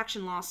class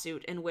action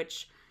lawsuit, in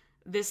which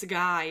this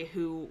guy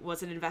who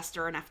was an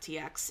investor in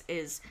FTX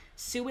is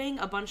suing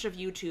a bunch of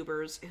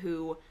YouTubers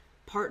who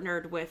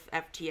partnered with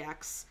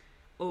FTX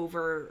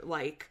over,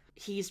 like,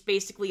 he's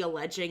basically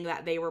alleging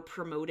that they were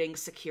promoting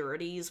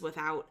securities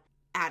without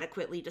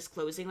adequately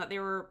disclosing that they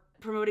were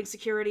promoting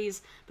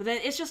securities. But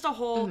then it's just a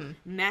whole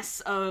mess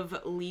of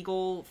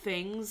legal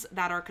things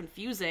that are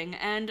confusing,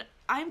 and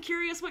I'm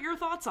curious what your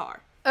thoughts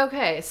are.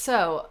 Okay,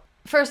 so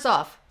first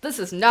off, this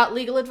is not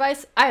legal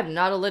advice. I am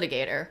not a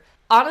litigator.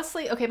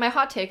 Honestly, okay, my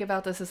hot take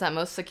about this is that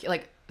most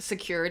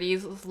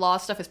securities law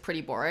stuff is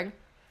pretty boring.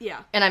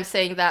 Yeah. And I'm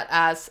saying that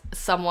as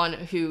someone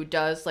who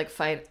does like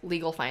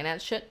legal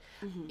finance shit.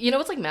 Mm-hmm. You know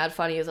what's like mad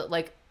funny is that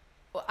like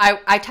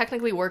I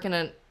technically work in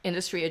an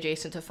industry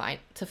adjacent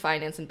to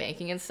finance and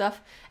banking and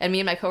stuff, and me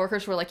and my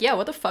coworkers were like, yeah,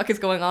 what the fuck is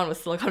going on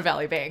with Silicon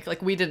Valley Bank?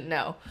 Like, we didn't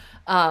know.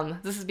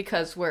 This is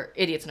because we're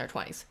idiots in our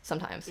 20s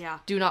sometimes. Yeah.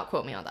 Do not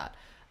quote me on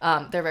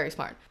that. They're very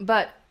smart.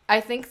 But I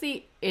think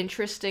the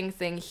interesting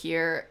thing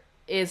here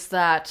is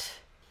that,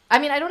 I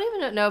mean, I don't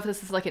even know if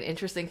this is like an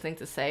interesting thing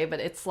to say, but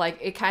it's like,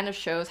 it kind of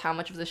shows how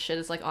much of this shit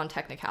is like on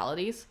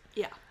technicalities.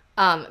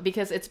 Yeah.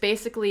 Because it's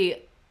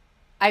basically,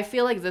 I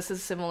feel like this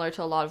is similar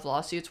to a lot of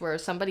lawsuits where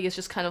somebody is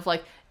just kind of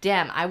like,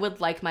 damn, I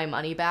would like my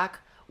money back.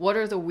 What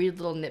are the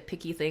weird little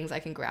nitpicky things I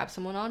can grab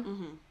someone on?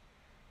 Mm-hmm.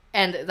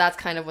 And that's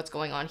kind of what's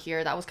going on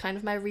here. That was kind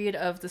of my read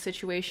of the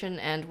situation.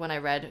 And when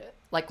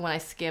I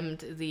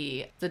skimmed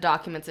the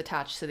documents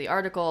attached to the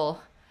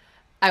article,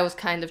 I was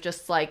kind of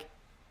just like,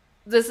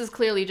 this is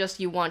clearly just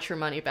you want your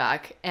money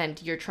back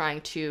and you're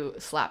trying to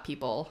slap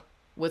people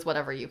with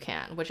whatever you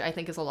can, which I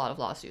think is a lot of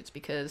lawsuits,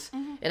 because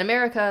in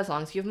America, as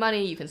long as you have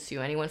money, you can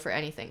sue anyone for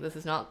anything. This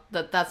is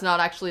that's not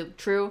actually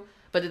true,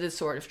 but it is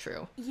sort of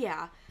true.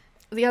 Yeah.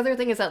 The other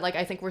thing is that, like,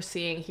 I think we're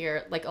seeing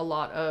here, like, a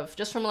lot of,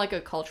 just from, like, a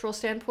cultural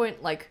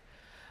standpoint, like,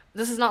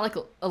 this is not, like,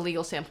 a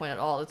legal standpoint at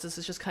all. This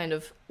is just kind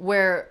of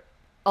where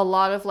a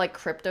lot of, like,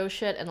 crypto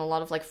shit and a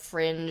lot of, like,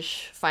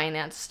 fringe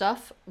finance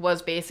stuff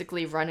was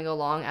basically running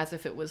along as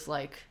if it was,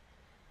 like,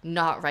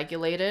 not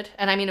regulated.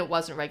 And I mean, it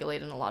wasn't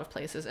regulated in a lot of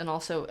places. And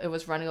also, it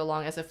was running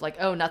along as if, like,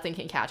 oh, nothing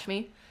can catch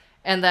me.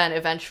 And then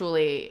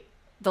eventually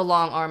the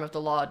long arm of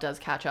the law does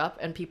catch up,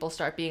 and people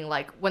start being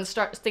like, when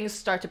things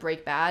start to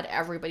break bad,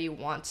 everybody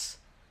wants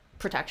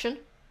protection,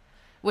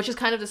 which is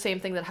kind of the same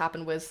thing that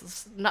happened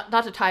with, not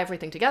to tie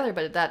everything together,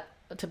 but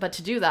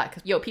to do that,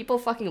 because people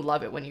fucking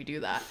love it when you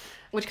do that,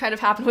 which kind of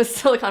happened with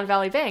Silicon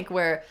Valley Bank,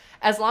 where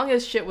as long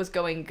as shit was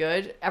going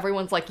good,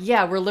 everyone's like,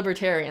 yeah, we're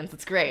libertarians,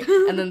 it's great.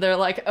 And then they're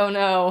like, oh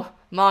no,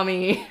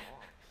 mommy,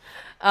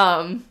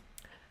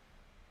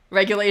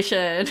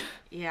 regulation.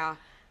 Yeah.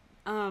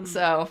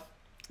 So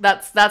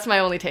that's my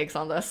only takes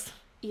on this.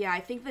 Yeah,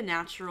 I think the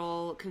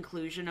natural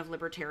conclusion of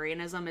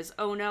libertarianism is,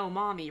 oh no,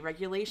 mommy,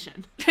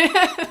 regulation.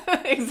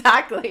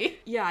 Exactly.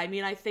 Yeah, I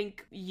mean, I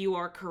think you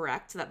are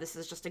correct that this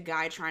is just a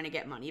guy trying to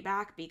get money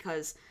back,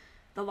 because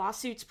the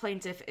lawsuit's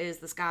plaintiff is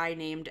this guy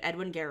named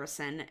Edwin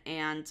Garrison,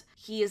 and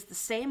he is the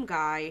same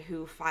guy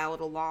who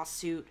filed a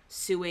lawsuit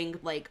suing,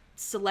 like,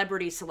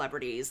 celebrities,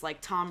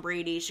 like Tom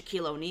Brady,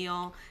 Shaquille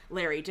O'Neal,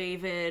 Larry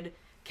David,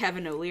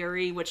 Kevin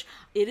O'Leary, which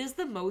it is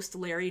the most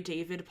Larry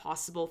David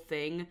possible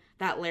thing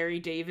that Larry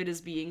David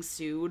is being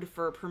sued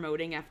for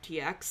promoting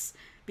FTX.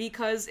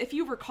 Because if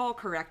you recall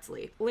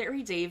correctly,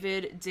 Larry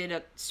David did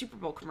a Super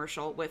Bowl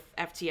commercial with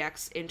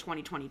FTX in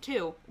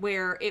 2022,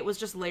 where it was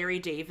just Larry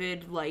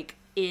David, like,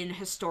 in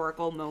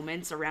historical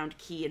moments around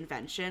key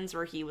inventions,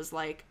 where he was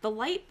like, the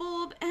light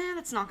bulb,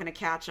 it's not gonna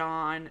catch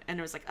on. And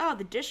it was like, oh,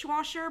 the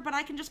dishwasher, but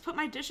I can just put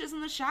my dishes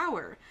in the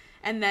shower.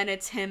 And then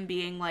it's him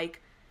being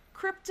like,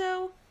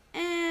 crypto,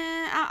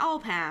 I'll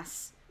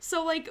pass.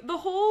 So, like, the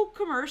whole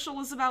commercial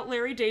is about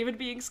Larry David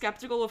being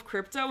skeptical of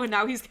crypto, and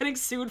now he's getting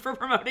sued for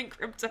promoting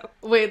crypto.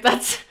 Wait,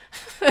 that's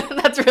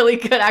that's really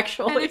good,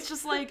 actually. And it's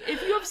just like,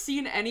 if you have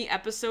seen any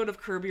episode of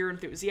Curb Your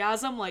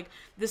Enthusiasm, like,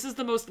 this is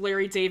the most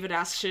Larry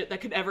David-ass shit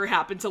that could ever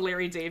happen to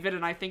Larry David,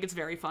 and I think it's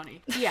very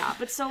funny. Yeah,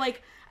 but so,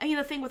 like, I mean,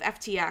 the thing with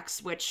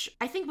FTX, which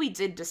I think we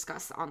did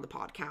discuss on the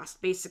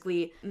podcast,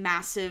 basically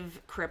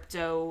massive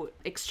crypto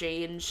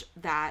exchange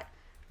that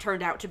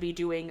turned out to be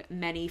doing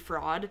many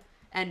fraud,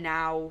 and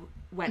now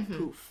went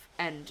poof,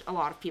 and a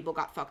lot of people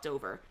got fucked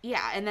over.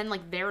 Yeah, and then,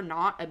 like, they're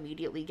not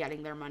immediately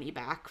getting their money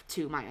back,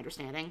 to my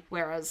understanding,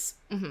 whereas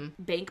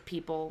bank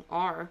people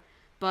are.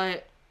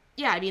 But,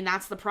 yeah, I mean,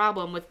 that's the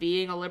problem with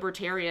being a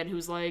libertarian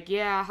who's like,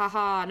 yeah,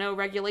 haha, no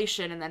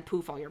regulation, and then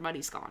poof, all your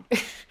money's gone.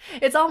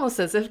 It's almost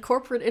as if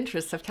corporate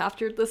interests have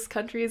captured this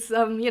country's,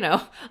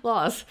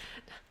 laws.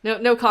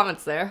 No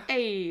comments there.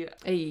 Hey.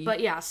 Hey.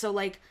 But, yeah, so,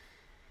 like,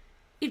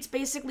 it's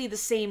basically the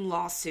same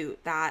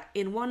lawsuit that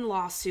in one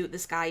lawsuit,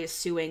 this guy is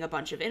suing a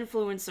bunch of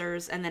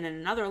influencers, and then in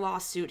another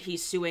lawsuit,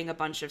 he's suing a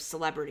bunch of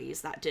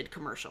celebrities that did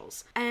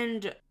commercials.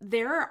 And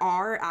there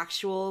are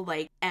actual,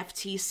 like,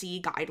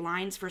 FTC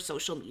guidelines for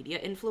social media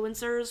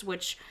influencers,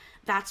 which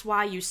that's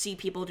why you see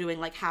people doing,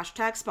 like,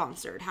 hashtag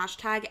sponsored,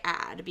 hashtag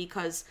ad,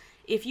 because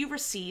if you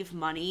receive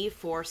money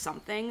for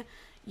something,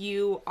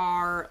 you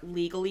are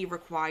legally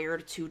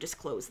required to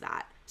disclose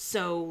that.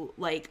 So,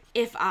 like,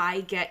 if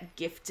I get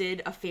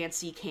gifted a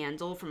fancy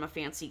candle from a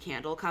fancy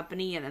candle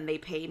company and then they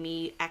pay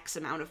me X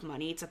amount of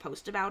money to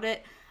post about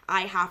it,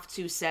 I have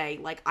to say,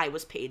 like, I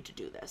was paid to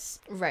do this.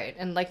 Right,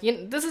 and, like,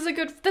 this is a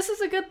good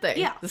thing.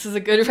 Yeah. This is a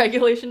good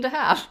regulation to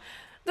have.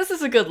 This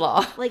is a good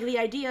law. Like, the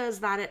idea is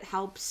that it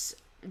helps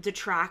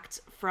detract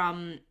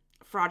from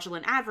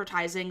fraudulent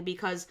advertising,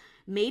 because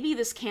maybe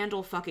this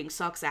candle fucking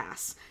sucks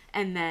ass,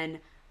 and then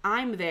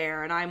I'm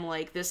there and I'm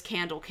like, this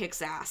candle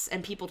kicks ass,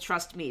 and people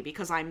trust me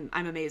because I'm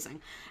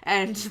amazing.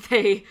 And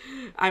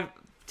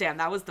damn,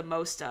 that was the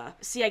most,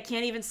 see, I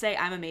can't even say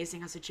I'm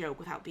amazing as a joke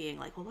without being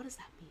like, well, what does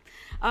that mean?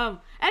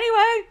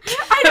 Anyway,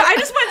 I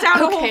just went down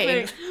the whole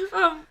thing.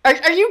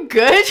 Are you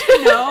good?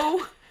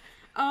 No.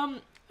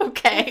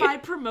 Okay. If I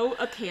promote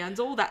a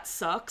candle that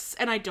sucks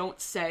and I don't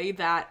say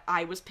that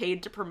I was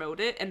paid to promote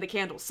it and the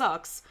candle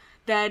sucks,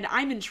 then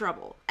I'm in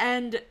trouble.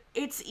 And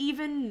it's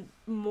even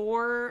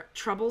more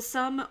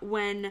troublesome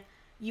when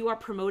you are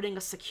promoting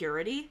a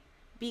security,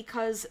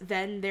 because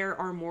then there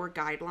are more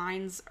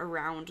guidelines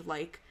around,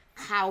 like,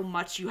 how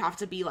much you have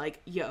to be like,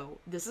 yo,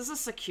 this is a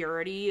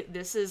security,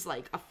 this is,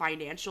 like, a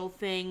financial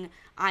thing,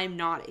 I'm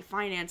not a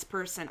finance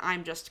person,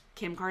 I'm just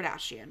Kim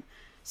Kardashian.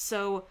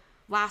 So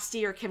last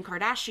year, Kim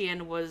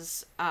Kardashian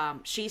was,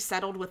 she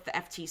settled with the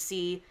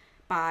FTC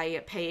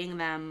by paying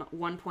them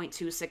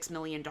 $1.26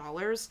 million,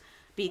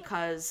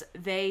 because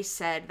they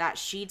said that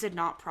she did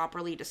not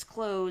properly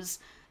disclose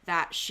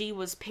that she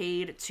was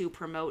paid to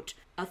promote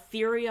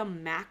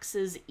Ethereum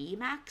Max's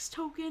EMAX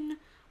token,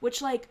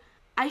 which, like,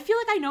 I feel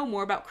like I know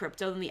more about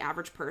crypto than the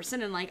average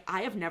person, and, like,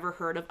 I have never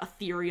heard of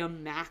Ethereum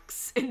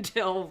Max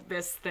until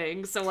this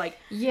thing, so, like...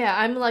 Yeah,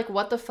 I'm like,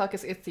 what the fuck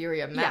is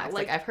Ethereum Max? Yeah,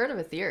 like, I've heard of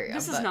Ethereum,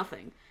 This is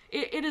nothing.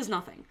 It is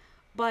nothing.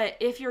 But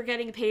if you're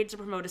getting paid to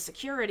promote a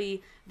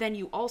security, then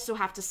you also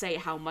have to say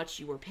how much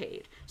you were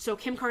paid. So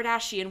Kim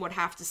Kardashian would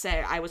have to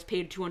say, I was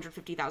paid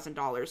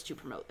 $250,000 to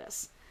promote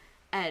this.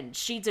 And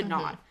she did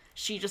not.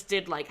 She just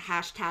did, like,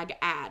 hashtag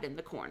ad in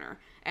the corner.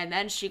 And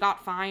then she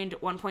got fined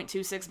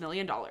 $1.26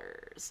 million.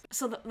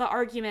 So the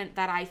argument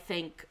that I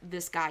think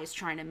this guy's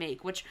trying to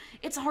make, which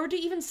it's hard to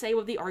even say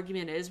what the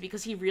argument is,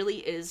 because he really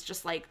is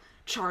just, like,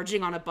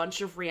 charging on a bunch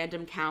of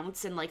random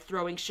counts and, like,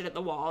 throwing shit at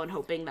the wall and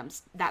hoping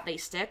that they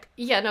stick.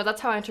 Yeah, no,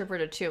 that's how I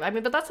interpret it too. I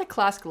mean, but that's like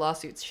classic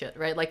lawsuits shit,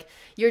 right? Like,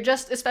 you're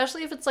just,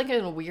 especially if it's, like,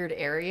 in a weird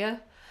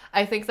area,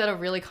 I think that a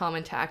really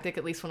common tactic,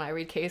 at least when I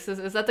read cases,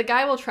 is that the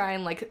guy will try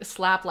and, like,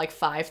 slap, like,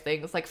 5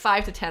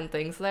 to 10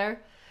 things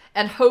there,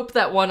 and hope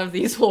that one of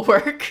these will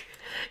work.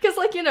 Because,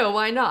 like,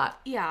 why not?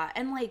 Yeah,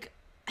 and, like,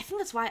 I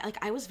think that's why,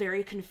 like, I was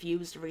very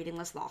confused reading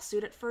this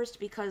lawsuit at first,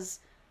 because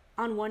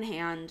on one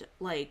hand,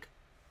 like,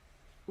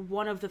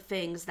 one of the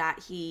things that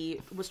he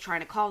was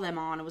trying to call them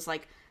on was,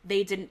 like,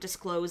 they didn't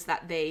disclose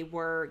that they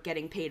were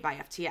getting paid by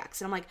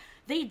FTX. And I'm like,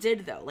 they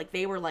did though. Like,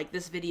 they were like,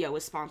 this video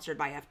is sponsored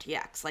by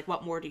FTX. Like,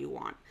 what more do you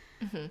want?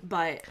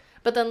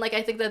 But then, like,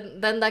 I think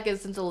that then that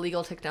gets into the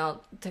legal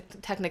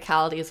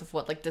technicalities of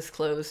what, like,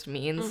 disclosed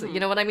means. You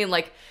know what I mean?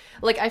 Like,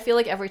 I feel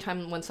like every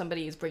time when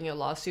somebody is bringing a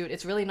lawsuit,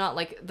 it's really not,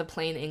 like, the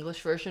plain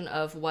English version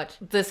of what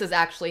this is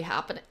actually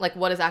happening. Like,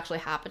 what is actually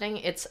happening.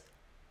 It's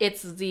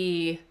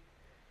the...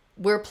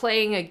 We're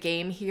playing a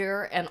game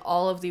here, and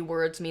all of the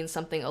words mean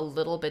something a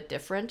little bit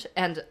different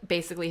and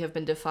basically have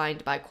been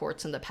defined by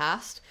courts in the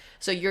past.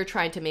 So you're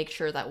trying to make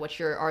sure that what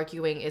you're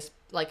arguing is,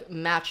 like,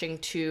 matching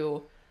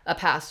to a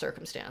past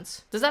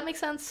circumstance. Does that make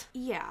sense?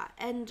 Yeah,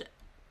 and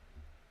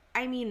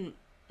I mean,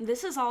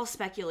 this is all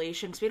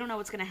speculation because we don't know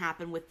what's going to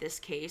happen with this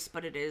case,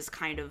 but it is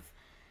kind of,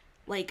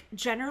 like,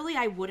 generally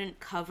I wouldn't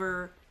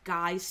cover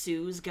guy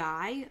sues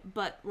guy,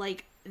 but,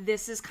 like,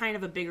 this is kind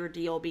of a bigger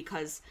deal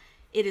because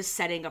it is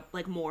setting up,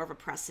 like, more of a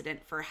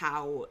precedent for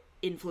how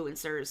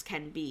influencers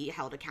can be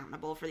held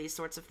accountable for these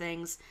sorts of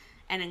things.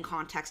 And in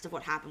context of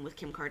what happened with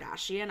Kim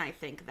Kardashian, I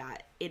think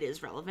that it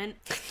is relevant.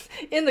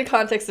 In the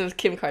context of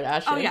Kim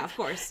Kardashian. Oh, yeah, of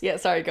course. Yeah,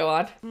 sorry, go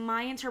on.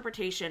 My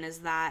interpretation is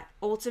that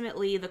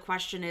ultimately the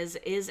question is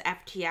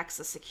FTX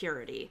a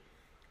security?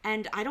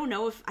 And I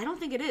don't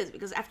think it is,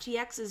 because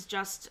FTX is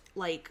just,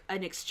 like,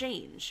 an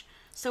exchange.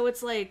 So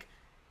it's like,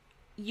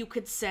 you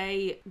could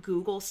say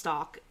Google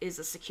stock is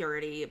a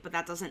security, but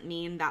that doesn't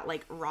mean that,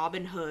 like,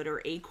 Robinhood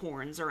or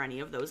Acorns or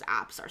any of those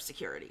apps are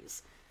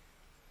securities.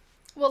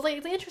 Well,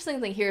 like, the interesting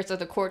thing here is that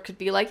the court could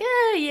be like,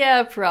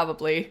 yeah,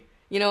 probably.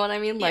 You know what I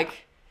mean? Yeah.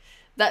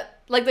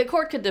 Like, the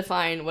court could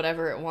define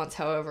whatever it wants,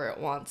 however it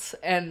wants.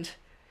 And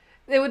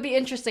it would be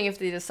interesting if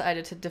they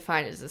decided to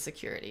define it as a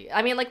security.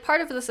 I mean, like,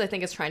 part of this, I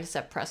think, is trying to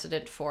set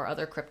precedent for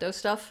other crypto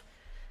stuff.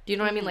 Do you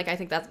know what I mean? Like, I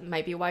think that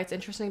might be why it's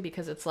interesting,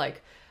 because it's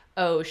like,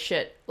 oh,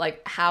 shit,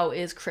 like, how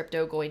is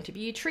crypto going to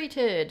be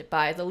treated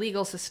by the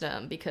legal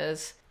system?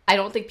 Because I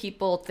don't think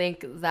people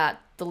think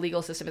that the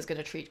legal system is going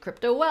to treat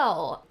crypto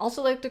well.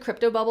 Also, like, the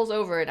crypto bubble's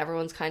over and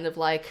everyone's kind of,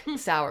 like,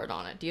 soured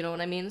on it. Do you know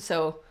what I mean?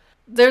 So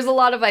there's a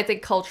lot of, I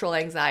think, cultural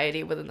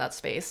anxiety within that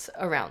space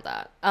around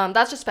that.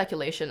 That's just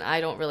speculation.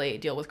 I don't really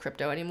deal with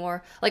crypto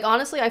anymore. Like,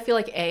 honestly, I feel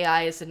like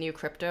AI is the new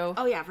crypto.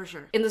 Oh, yeah, for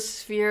sure. In the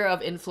sphere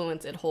of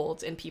influence it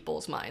holds in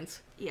people's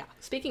minds. Yeah.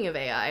 Speaking of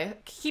AI,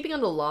 keeping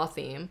on the law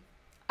theme,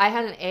 I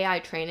had an AI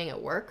training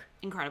at work.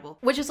 Incredible.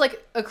 Which is,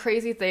 like, a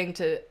crazy thing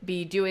to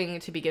be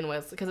doing to begin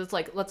with, because it's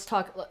like, let's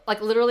talk,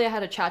 like, literally I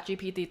had a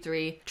ChatGPT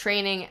 3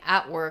 training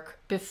at work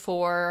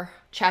before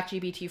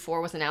ChatGPT 4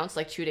 was announced,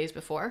 like 2 days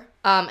before.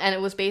 And it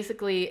was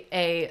basically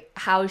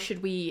how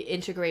should we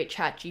integrate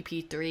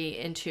ChatGPT 3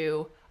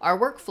 into our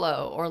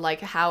workflow, or, like,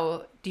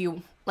 how do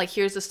you, like,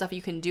 here's the stuff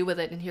you can do with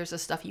it and here's the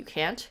stuff you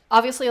can't.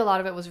 Obviously, a lot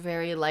of it was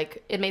very,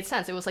 like, it made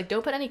sense. It was like,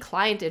 don't put any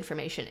client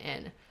information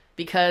in,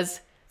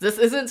 because this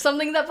isn't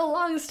something that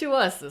belongs to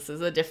us. This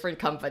is a different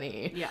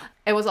company. Yeah.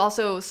 It was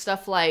also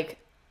stuff like,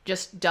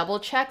 just double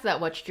check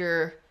that what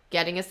you're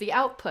getting as the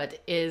output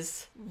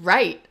is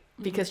right,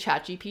 because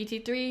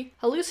ChatGPT 3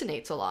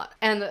 hallucinates a lot.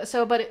 And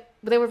so, but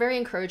they were very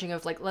encouraging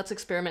of, like, let's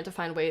experiment to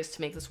find ways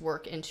to make this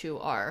work into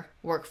our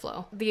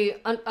workflow. The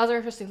other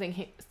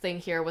interesting thing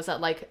here was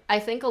that, like, I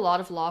think a lot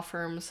of law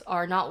firms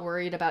are not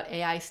worried about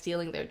AI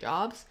stealing their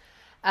jobs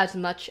as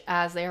much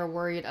as they are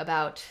worried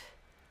about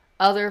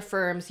other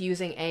firms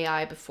using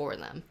AI before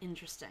them.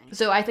 Interesting.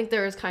 So I think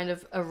there is kind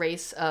of a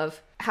race of,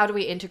 how do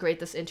we integrate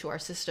this into our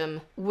system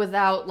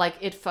without, like,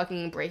 it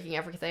fucking breaking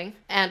everything,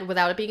 and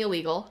without it being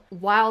illegal,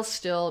 while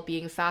still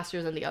being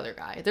faster than the other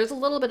guy. There's a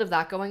little bit of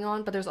that going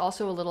on, but there's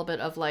also a little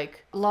bit of,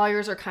 like,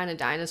 lawyers are kind of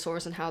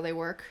dinosaurs in how they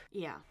work.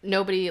 Yeah.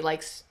 Nobody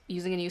likes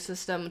using a new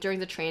system. During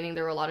the training,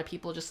 there were a lot of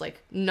people just,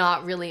 like,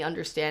 not really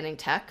understanding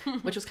tech,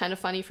 which was kind of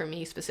funny for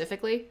me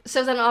specifically.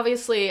 So then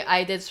obviously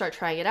I did start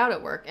trying it out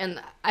at work, and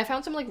I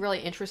found some, like, really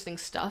interesting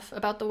stuff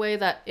about the way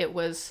that it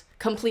was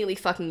completely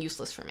fucking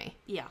useless for me.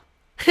 Yeah.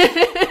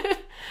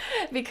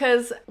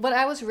 Because what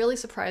I was really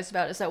surprised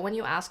about is that when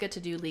you ask it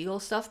to do legal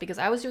stuff, because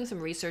I was doing some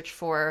research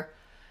for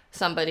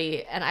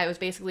somebody and I was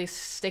basically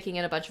sticking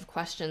in a bunch of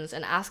questions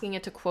and asking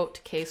it to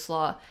quote case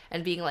law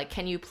and being like,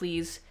 can you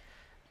please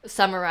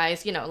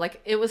summarize, you know,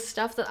 like, it was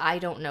stuff that I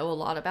don't know a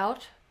lot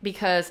about,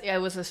 because it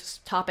was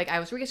a topic I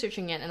was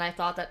researching in, and I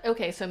thought that,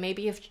 okay, so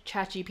maybe if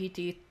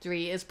ChatGPT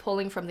 3 is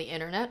pulling from the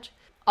internet,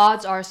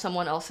 odds are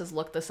someone else has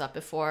looked this up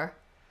before.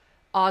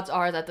 Odds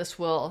are that this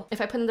will, if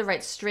I put in the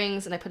right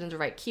strings and I put in the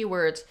right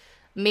keywords,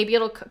 maybe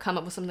it'll come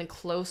up with something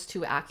close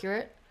to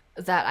accurate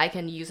that I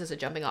can use as a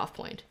jumping off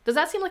point. Does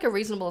that seem like a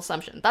reasonable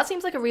assumption? That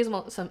seems like a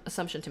reasonable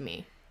assumption to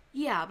me.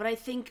 Yeah, but I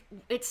think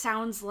it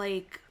sounds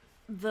like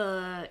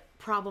the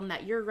problem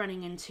that you're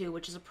running into,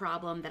 which is a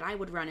problem that I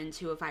would run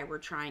into if I were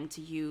trying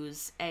to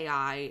use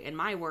AI in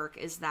my work,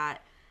 is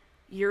that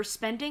you're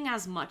spending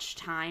as much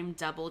time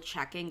double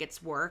checking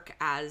its work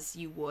as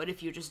you would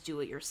if you just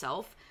do it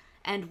yourself.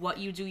 And what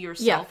you do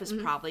yourself is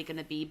probably going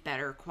to be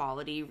better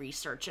quality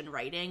research and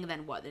writing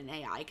than what an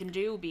AI can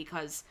do,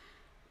 because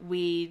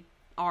we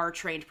are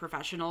trained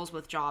professionals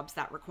with jobs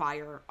that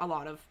require a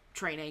lot of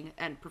training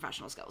and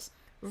professional skills.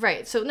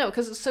 Right. So no,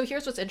 so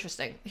here's what's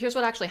interesting. Here's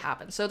what actually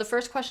happened. So the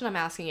first question I'm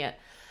asking it,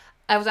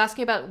 I was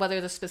asking about whether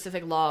the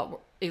specific law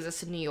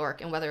exists in New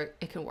York and whether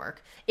it can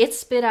work. It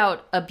spit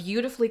out a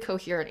beautifully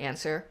coherent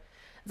answer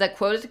that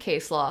quoted the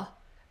case law,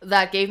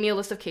 that gave me a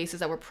list of cases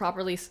that were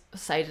properly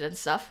cited and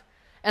stuff.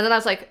 And then I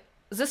was like,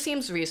 this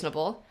seems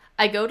reasonable.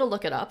 I go to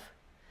look it up.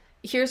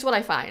 Here's what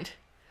I find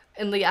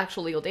in the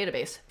actual legal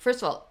database.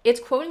 First of all,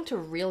 it's quoting to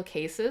real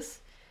cases.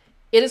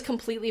 It is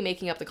completely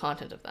making up the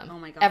content of them. Oh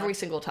my God. Every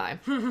single time.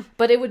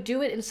 But it would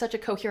do it in such a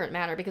coherent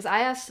manner because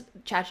I asked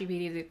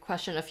ChatGPT the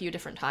question a few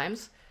different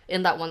times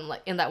in that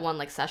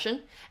one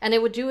session, and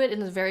it would do it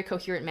in a very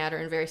coherent manner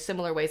in very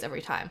similar ways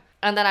every time.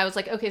 And then I was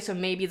like, okay, so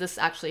maybe this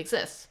actually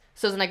exists.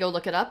 So then I go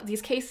look it up.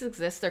 These cases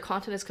exist. Their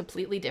content is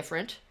completely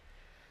different.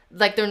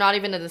 Like, they're not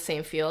even in the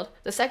same field.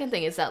 The second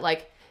thing is that,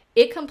 like,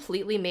 it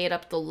completely made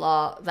up the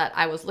law that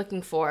I was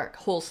looking for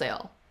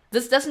wholesale.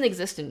 This doesn't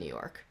exist in New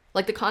York.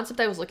 Like, the concept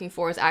I was looking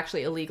for is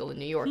actually illegal in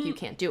New York. You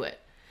can't do it.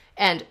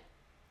 And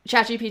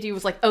ChatGPT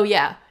was like, oh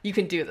yeah, you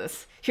can do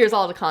this. Here's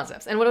all the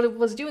concepts. And what it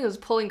was doing was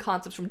pulling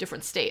concepts from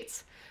different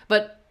states.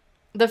 But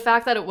the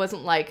fact that it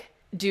wasn't like,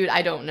 dude,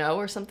 I don't know,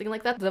 or something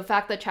like that, the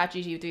fact that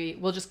ChatGPT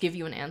will just give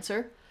you an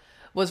answer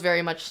was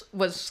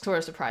sort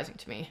of surprising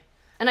to me.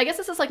 And I guess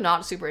this is, like,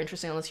 not super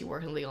interesting unless you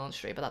work in the legal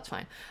industry, but that's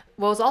fine.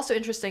 What was also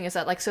interesting is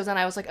that, like, so then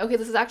I was like, okay,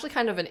 this is actually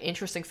kind of an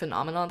interesting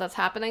phenomenon that's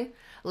happening.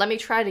 Let me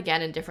try it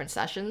again in different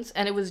sessions.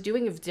 And it was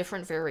doing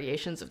different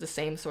variations of the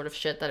same sort of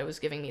shit that it was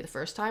giving me the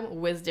first time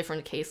with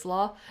different case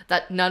law,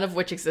 that none of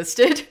which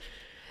existed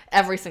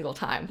every single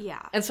time.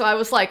 Yeah. And so I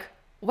was like,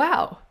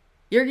 wow,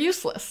 you're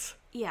useless.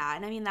 Yeah,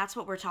 and I mean, that's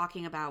what we're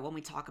talking about when we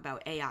talk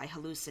about AI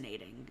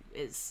hallucinating,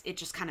 is it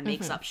just kind of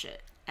makes up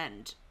shit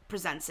and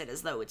presents it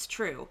as though it's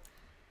true.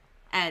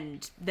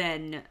 And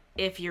then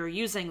if you're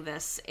using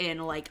this in,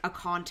 like, a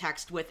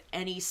context with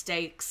any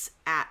stakes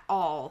at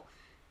all,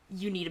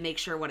 you need to make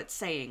sure what it's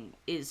saying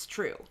is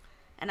true.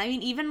 And I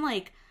mean, even,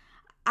 like,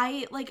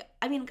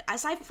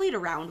 as I've played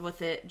around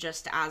with it,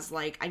 just as,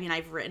 like, I mean,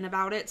 I've written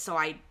about it, so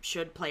I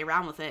should play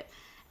around with it.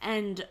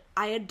 And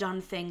I had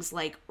done things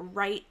like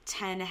write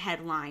 10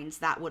 headlines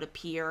that would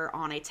appear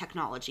on a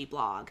technology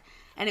blog.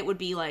 And it would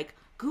be like,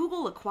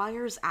 Google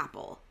acquires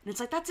Apple. And it's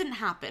like, that didn't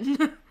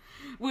happen.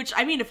 Which,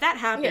 I mean, if that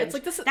happened, yeah, it's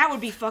like that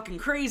would be fucking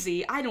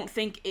crazy. I don't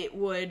think it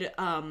would,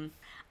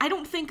 I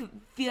don't think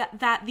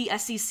that the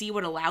SEC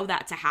would allow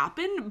that to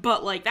happen,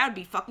 but, like, that would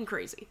be fucking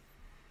crazy.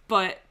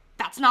 But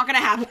that's not gonna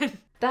happen.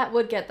 That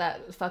would get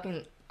that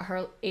fucking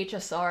her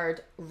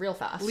HSR'd real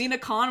fast. Lena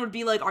Khan would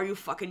be like, are you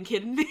fucking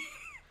kidding me?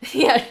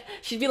 Yeah,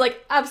 she'd be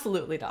like,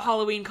 absolutely not.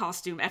 Halloween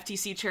costume,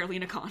 FTC chair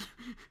Lena Khan.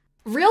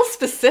 Real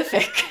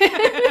specific.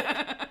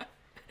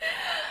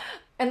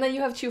 And then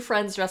you have two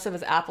friends dressed up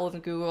as Apple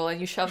and Google,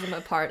 and you shove them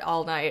apart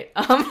all night.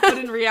 But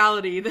in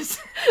reality, this...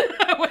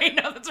 Wait,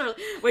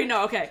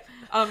 no, okay.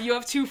 You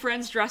have two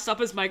friends dressed up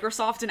as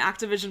Microsoft and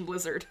Activision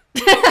Blizzard.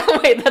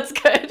 Wait, that's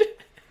good.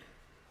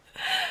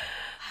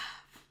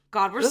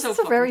 God, we're this so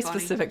fucking funny. This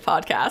is a very funny. specific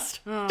podcast.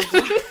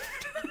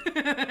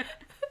 Oh,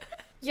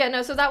 Yeah,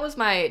 no, so that was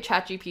my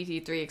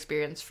ChatGPT 3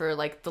 experience for,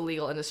 like, the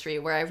legal industry,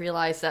 where I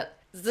realized that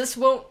this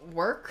won't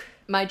work.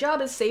 My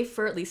job is safe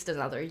for at least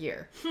another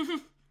year.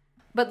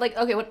 But, like,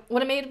 okay,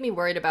 what it made me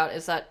worried about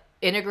is that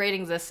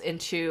integrating this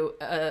into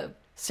a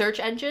search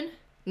engine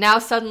now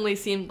suddenly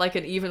seemed like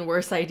an even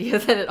worse idea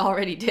than it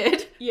already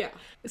did. yeah.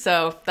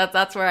 So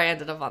that's where I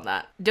ended up on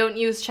that. Don't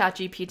use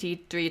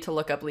ChatGPT 3 to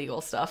look up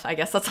legal stuff. I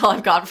guess that's all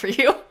I've got for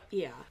you.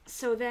 Yeah.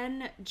 So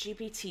then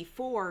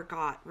GPT-4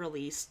 got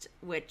released,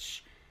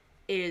 which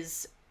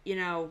is, you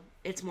know,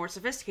 it's more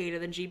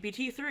sophisticated than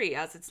GPT-3,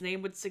 as its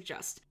name would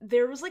suggest.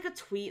 There was, like, a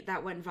tweet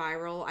that went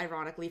viral,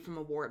 ironically, from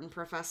a Wharton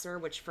professor,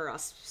 which for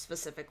us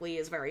specifically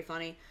is very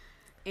funny.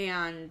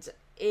 And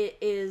it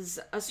is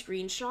a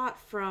screenshot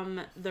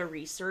from the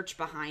research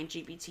behind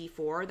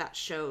GPT-4 that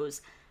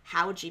shows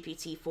how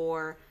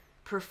GPT-4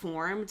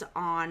 performed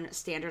on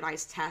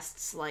standardized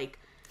tests like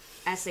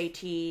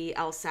SAT,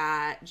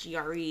 LSAT,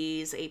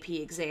 GREs, AP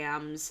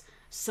exams,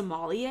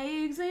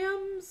 sommelier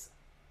exams.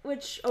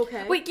 Which,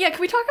 okay. Wait, yeah,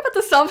 can we talk about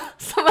the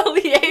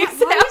sommelier exam?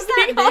 Why is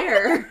that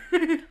there?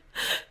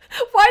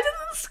 Why did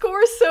it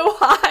score so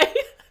high?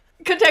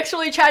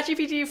 Contextually,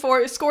 ChatGPT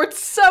 4 scored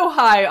so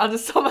high on the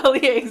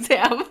sommelier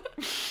exam.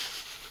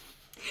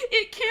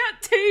 It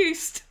can't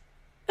taste.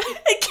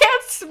 It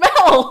can't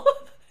smell.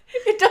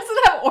 It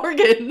doesn't have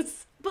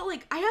organs. But,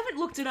 like, I haven't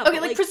looked it up. Okay,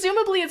 like,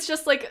 presumably it's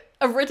just, like,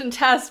 a written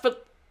test,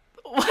 but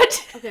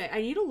what? Okay,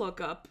 I need to look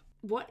up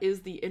what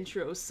is the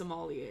intro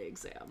sommelier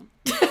exam.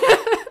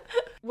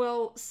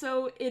 Well,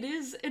 so it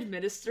is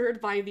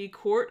administered by the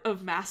Court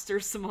of Master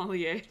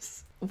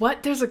Sommeliers.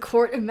 What? There's a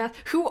court of math?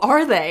 Who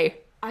are they?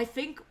 I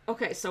think,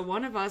 okay, so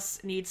one of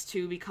us needs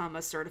to become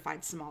a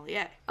certified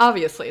sommelier.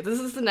 Obviously,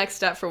 this is the next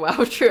step for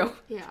WoW True.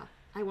 Yeah.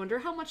 I wonder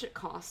how much it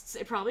costs.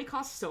 It probably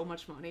costs so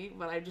much money,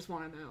 but I just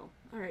want to know.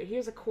 Alright,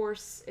 here's a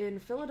course in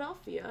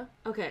Philadelphia.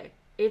 Okay,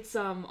 it's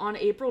on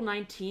April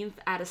 19th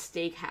at a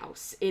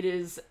steakhouse. It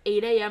is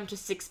 8 a.m. to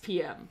 6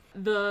 p.m.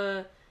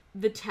 The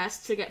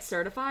test to get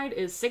certified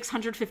is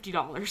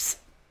 $650.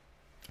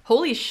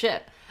 Holy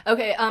shit.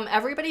 Okay,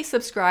 everybody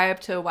subscribe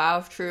to Wow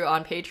if True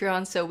on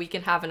Patreon so we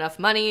can have enough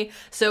money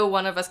so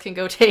one of us can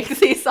go take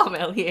the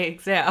sommelier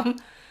exam.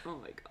 Oh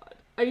my god.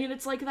 I mean,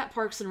 it's like that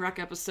Parks and Rec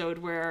episode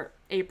where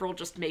April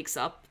just makes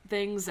up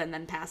things and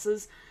then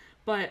passes.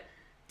 But,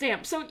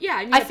 damn, so yeah.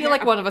 I mean, I feel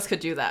like one of us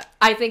could do that.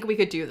 I think we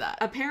could do that.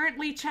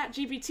 Apparently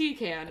ChatGPT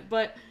can,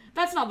 but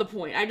that's not the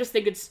point. I just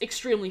think it's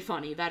extremely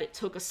funny that it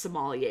took a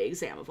sommelier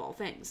exam of all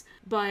things.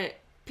 But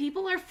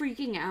people are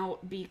freaking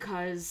out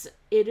because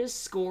it is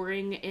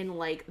scoring in,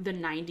 like, the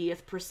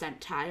 90th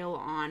percentile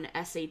on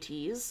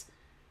SATs.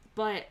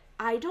 But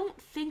I don't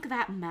think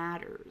that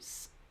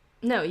matters.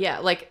 No, yeah,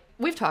 like,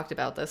 we've talked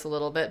about this a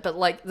little bit, but,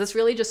 like, this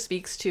really just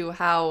speaks to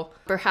how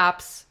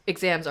perhaps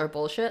exams are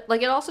bullshit.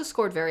 Like, it also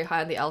scored very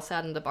high on the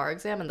LSAT and the bar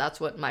exam, and that's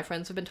what my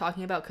friends have been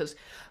talking about, because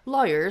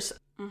lawyers.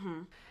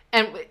 Mm-hmm.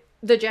 And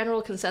the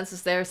general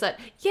consensus there is that,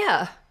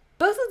 yeah,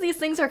 both of these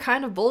things are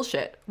kind of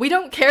bullshit. We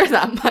don't care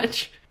that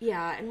much.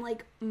 Yeah, and,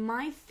 like,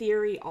 my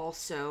theory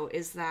also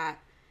is that,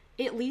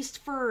 at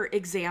least for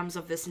exams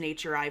of this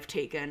nature I've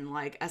taken,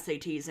 like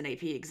SATs and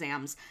AP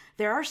exams,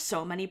 there are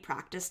so many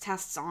practice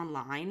tests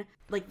online.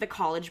 Like, the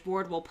College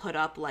Board will put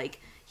up,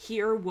 like,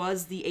 here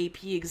was the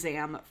AP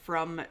exam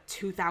from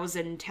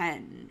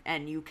 2010,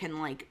 and you can,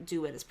 like,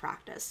 do it as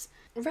practice.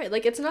 Right,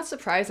 like, it's not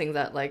surprising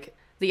that, like,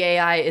 the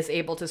AI is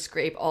able to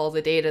scrape all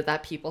the data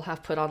that people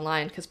have put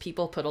online, because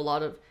people put a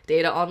lot of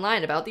data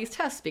online about these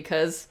tests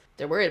because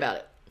they're worried about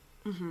it.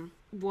 Mm-hmm.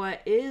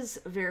 What is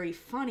very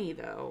funny,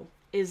 though,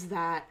 is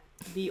that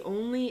the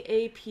only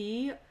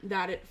AP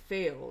that it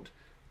failed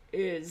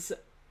is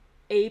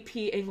AP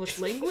English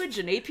Language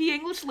and AP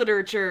English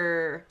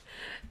Literature.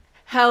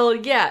 Hell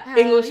yeah, Hell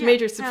English yeah.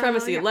 major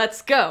supremacy, Yeah.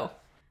 let's go.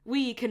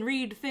 We can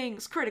read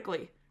things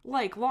critically,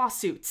 like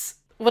lawsuits.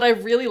 What I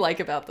really like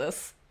about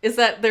this is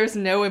that there's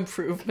no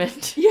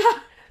improvement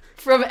Yeah.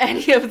 from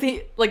any of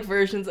the, like,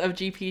 versions of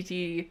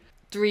GPT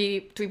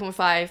 3,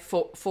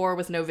 3.5, 4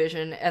 with no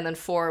vision, and then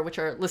 4, which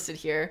are listed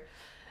here.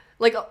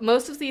 Like,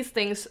 most of these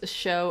things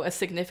show a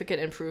significant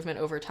improvement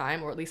over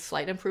time, or at least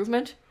slight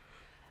improvement.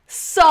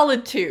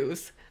 Solid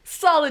 2s.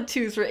 Solid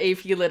 2s for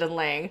AP Lit and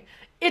Lang.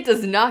 It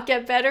does not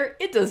get better.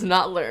 It does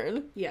not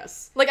learn.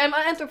 Yes. Like, I'm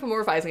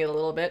anthropomorphizing it a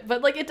little bit,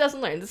 but, like, it doesn't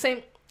learn.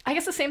 I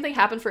guess the same thing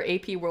happened for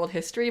AP World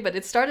History, but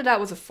it started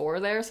out as a 4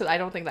 there, so I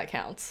don't think that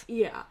counts.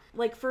 Yeah.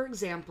 Like, for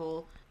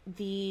example,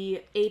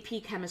 the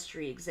AP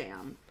Chemistry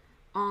exam.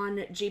 On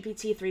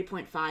GPT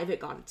 3.5, it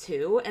got a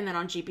 2, and then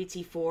on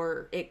GPT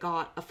 4, it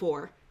got a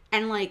 4.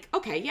 And, like,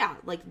 okay, yeah,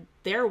 like,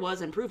 there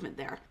was improvement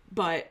there.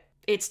 But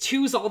it's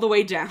 2s all the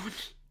way down.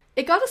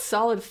 It got a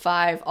solid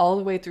 5 all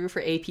the way through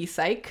for AP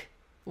Psych.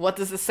 What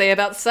does this say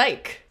about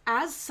Psych?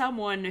 As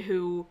someone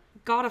who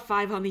got a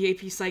 5 on the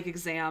AP Psych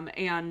exam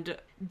and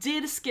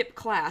did skip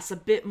class a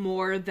bit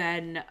more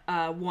than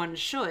one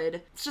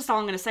should, it's just all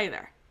I'm going to say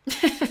there.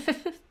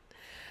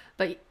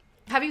 But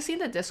have you seen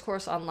the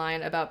discourse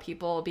online about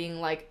people being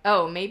like,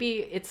 oh, maybe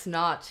it's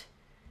not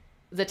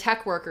the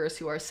tech workers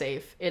who are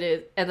safe, it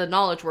is, and the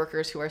knowledge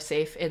workers who are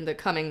safe in the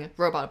coming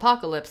robot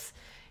apocalypse.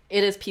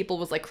 It is people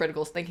with, like,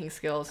 critical thinking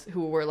skills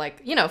who were,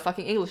 like, you know,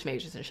 fucking English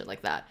majors and shit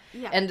like that.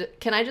 Yeah. And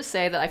can I just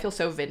say that I feel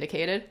so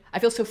vindicated? I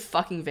feel so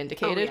fucking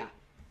vindicated. Oh, yeah.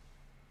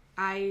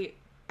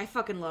 I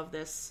fucking love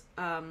this.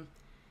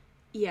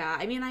 Yeah,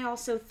 I mean, I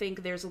also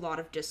think there's a lot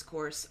of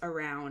discourse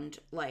around,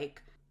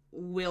 like,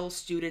 will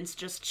students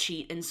just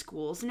cheat in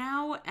schools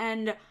now?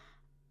 And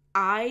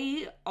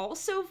I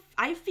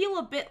feel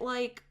a bit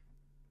like,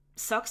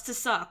 sucks to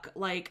suck,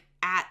 like,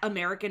 at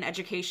American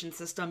education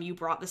system, you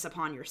brought this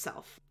upon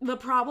yourself. The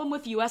problem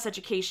with US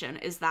education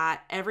is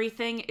that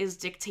everything is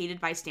dictated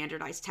by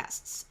standardized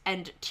tests,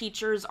 and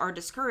teachers are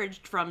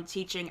discouraged from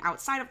teaching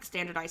outside of the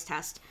standardized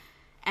test.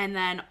 And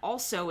then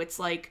also it's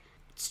like,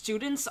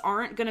 students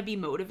aren't going to be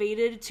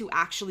motivated to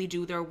actually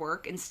do their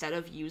work instead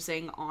of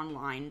using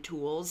online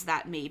tools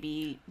that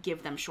maybe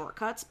give them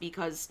shortcuts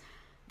because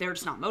they're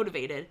just not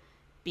motivated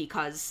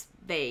because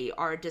they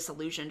are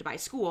disillusioned by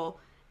school.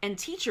 And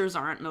teachers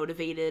aren't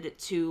motivated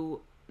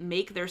to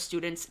make their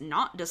students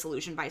not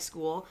disillusioned by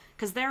school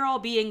because they're all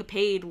being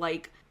paid,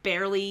 like,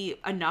 barely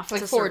enough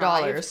like to $4.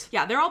 survive.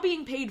 Yeah, they're all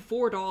being paid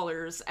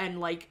 $4 and,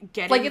 like,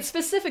 getting... Like, it's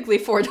specifically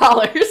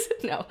 $4.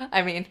 No,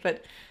 I mean,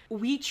 but...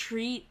 We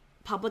treat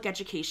public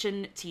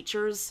education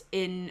teachers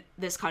in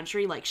this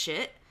country like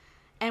shit,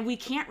 and we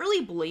can't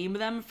really blame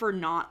them for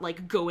not,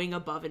 like, going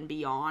above and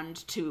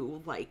beyond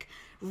to, like,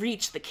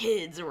 reach the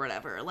kids or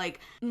whatever. Like,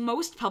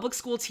 most public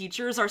school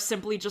teachers are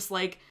simply just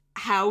like,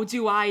 how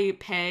do I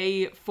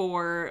pay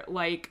for,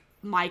 like,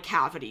 my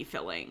cavity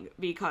filling?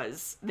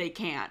 Because they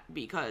can't,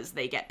 because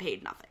they get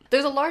paid nothing.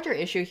 There's a larger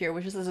issue here,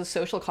 which is that the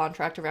social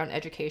contract around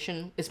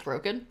education is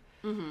broken.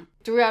 Mm-hmm.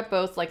 Throughout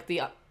both, like,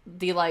 the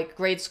like,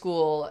 grade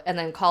school and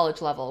then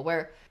college level,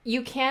 where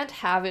you can't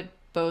have it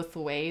both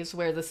ways,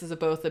 where this is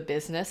both a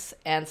business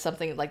and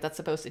something, like, that's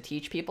supposed to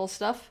teach people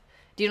stuff.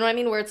 Do you know what I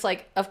mean? Where it's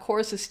like, of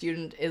course a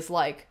student is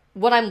like,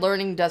 what I'm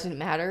learning doesn't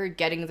matter,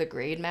 getting the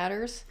grade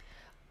matters.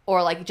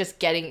 Or, like, just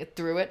getting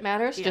through it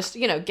matters. Yeah. Just,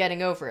 you know,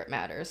 getting over it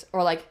matters.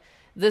 Or, like,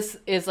 this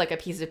is like a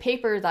piece of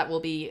paper that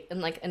will be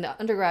in like in the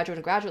undergraduate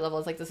and graduate level.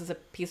 It's like, this is a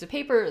piece of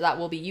paper that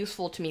will be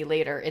useful to me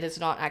later. It is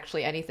not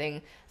actually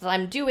anything that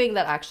I'm doing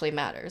that actually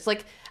matters.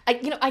 Like, I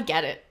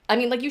get it. I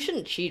mean, like, you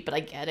shouldn't cheat, but I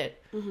get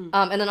it. And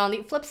then on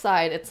the flip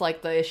side, it's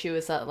like the issue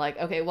is that, like,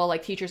 okay, well,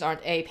 like, teachers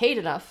aren't paid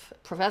enough.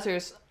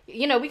 Professors,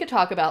 we could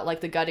talk about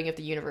like the gutting of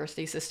the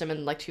university system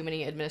and like too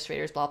many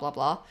administrators, blah blah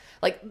blah.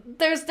 Like,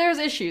 there's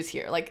issues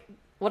here. Like,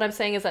 what I'm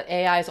saying is that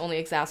AI is only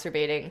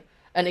exacerbating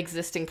an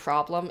existing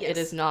problem. Yes. It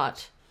is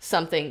not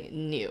something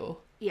new.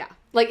 Yeah.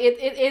 Like, it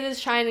is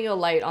shining a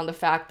light on the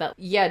fact that,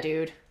 yeah,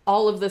 dude,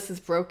 all of this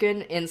is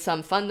broken in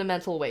some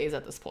fundamental ways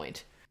at this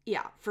point.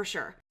 Yeah, for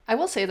sure. I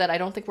will say that I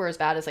don't think we're as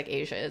bad as like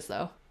Asia is,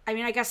 though. I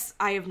mean, I guess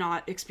I have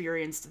not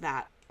experienced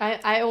that.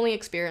 I only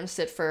experienced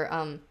it for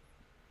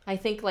I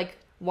think like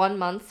 1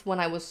 month when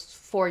I was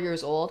 4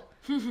 years old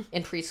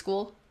in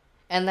preschool.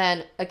 And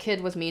then a kid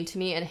was mean to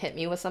me and hit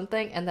me with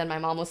something, and then my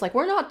mom was like,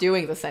 we're not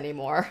doing this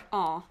anymore.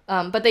 Aw.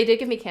 But they did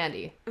give me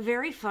candy.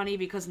 Very funny,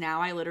 because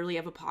now I literally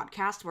have a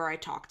podcast where I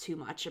talk too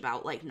much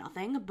about, like,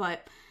 nothing,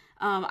 but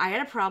I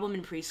had a problem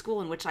in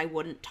preschool in which I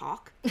wouldn't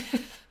talk.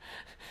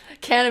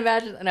 Can't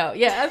imagine. No,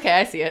 yeah, okay,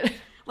 I see it.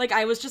 Like,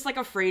 I was just, like,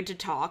 afraid to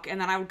talk,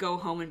 and then I would go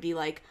home and be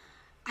like,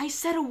 I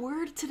said a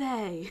word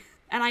today.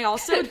 And I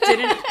also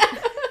didn't...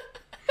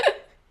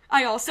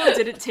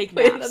 take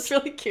naps. Wait, that's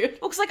really cute.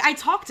 Well, because, like, I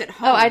talked at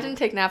home. Oh, I didn't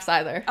take naps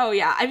either. Oh,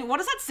 yeah. I mean, what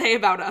does that say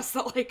about us?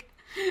 That, like,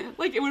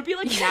 it would be,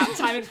 like, nap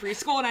time in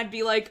preschool, and I'd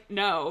be like,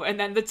 no. And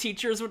then the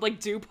teachers would,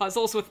 like, do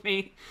puzzles with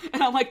me.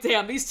 And I'm like,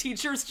 damn, these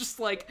teachers just,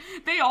 like,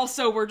 they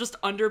also were just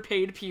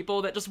underpaid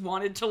people that just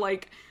wanted to,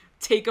 like,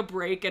 take a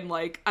break and,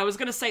 like, I was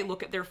gonna say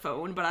look at their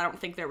phone, but I don't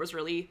think there was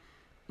really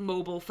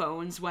mobile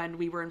phones when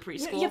we were in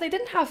preschool. Yeah, they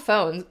didn't have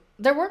phones.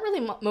 There weren't really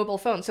mobile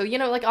phones. So,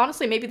 like,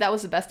 honestly, maybe that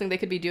was the best thing they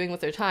could be doing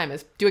with their time,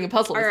 is doing a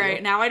puzzle with you.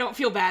 Alright, now I don't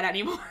feel bad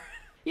anymore.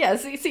 Yeah,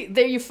 see,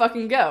 there you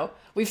fucking go.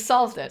 We've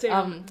solved it.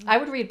 Damn. I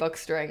would read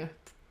books during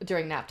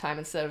nap time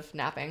instead of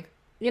napping.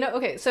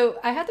 Okay, so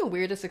I had the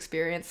weirdest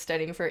experience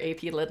studying for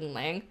AP Lit and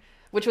Lang,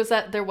 which was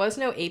that there was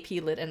no AP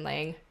Lit and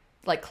Lang,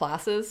 like,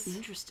 classes.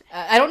 Interesting.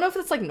 I don't know if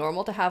it's, like,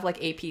 normal to have,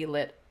 like, AP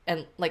Lit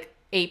and, like,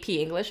 AP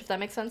English, if that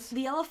makes sense.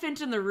 The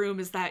elephant in the room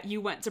is that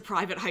you went to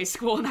private high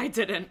school and I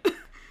didn't.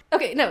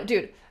 Okay, no,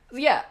 dude.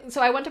 Yeah,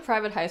 so I went to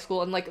private high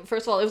school, and, like,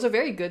 first of all, it was a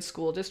very good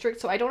school district,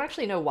 so I don't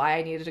actually know why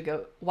I ended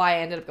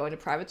up going to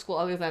private school,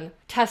 other than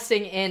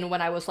testing in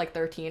when I was, like,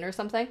 13 or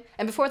something.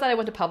 And before that, I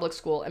went to public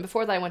school, and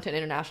before that, I went to an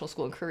international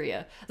school in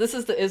Korea. This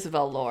is the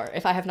Isabel lore,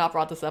 if I have not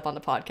brought this up on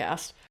the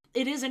podcast.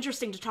 It is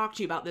interesting to talk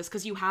to you about this,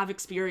 because you have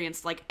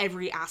experienced, like,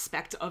 every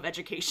aspect of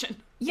education.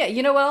 Yeah,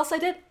 you know what else I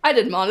did? I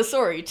did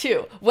Montessori,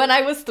 too, when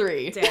I was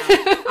 3.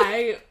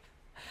 Damn,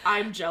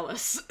 I'm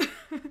jealous.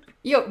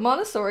 Yo,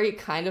 Montessori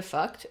kind of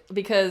fucked,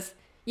 because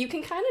you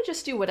can kind of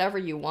just do whatever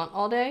you want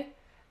all day,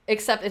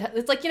 except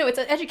it's like, it's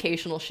an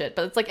educational shit,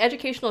 but it's like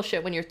educational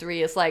shit when you're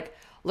 3 is like,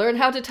 learn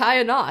how to tie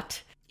a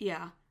knot.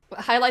 Yeah.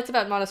 Highlights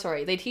about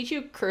Montessori: they teach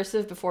you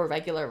cursive before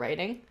regular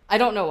writing. I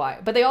don't know why,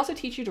 but they also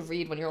teach you to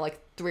read when you're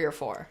like 3 or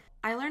 4.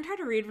 I learned how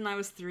to read when I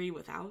was 3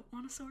 without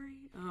Montessori.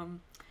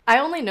 I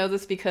only know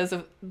this because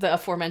of the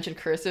aforementioned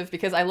cursive,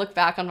 because I look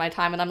back on my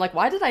time and I'm like,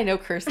 why did I know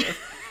cursive?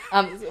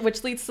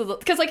 Which leads to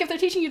because, like, if they're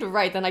teaching you to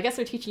write, then I guess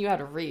they're teaching you how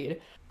to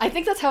read. I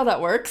think that's how that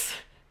works.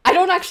 I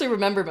don't actually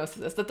remember most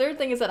of this. The third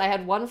thing is that I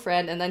had one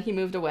friend and then he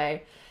moved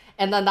away.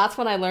 And then that's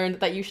when I learned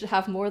that you should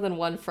have more than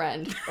one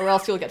friend or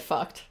else you'll get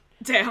fucked.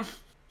 Damn.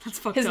 That's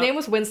fucked up. His name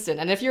was Winston,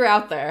 and if you're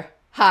out there,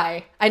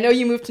 hi. I know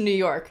you moved to New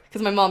York,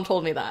 because my mom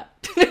told me that.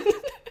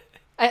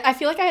 I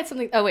feel like I had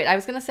something... Oh, wait, I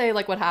was going to say,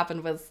 like, what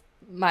happened with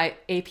my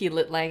AP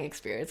Lit Lang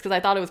experience, because I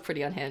thought it was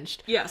pretty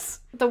unhinged.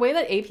 Yes. The way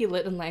that AP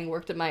Lit and Lang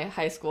worked at my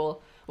high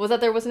school was that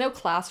there was no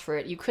class for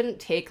it. You couldn't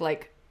take,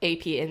 like,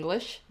 AP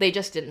English. They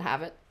just didn't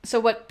have it. So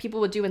what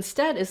people would do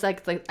instead is,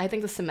 like I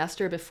think the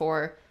semester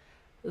before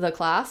the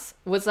class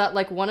was that,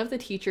 like, one of the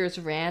teachers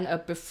ran a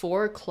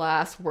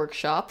before-class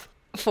workshop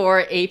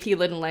for AP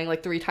Lit and Lang,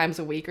 like, 3 times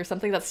a week or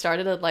something, that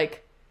started at,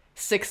 like,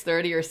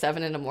 6:30 or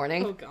 7 in the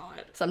morning. Oh,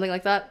 God. Something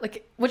like that.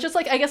 Like, which is,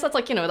 like, I guess that's,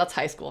 like, that's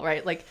high school,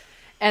 right? Like,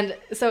 and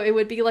so it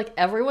would be, like,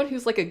 everyone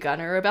who's, like, a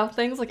gunner about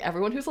things, like,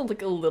 everyone who's,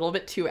 like, a little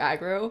bit too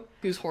aggro,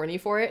 who's horny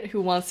for it,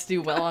 who wants to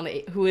do well on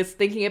who is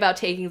thinking about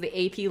taking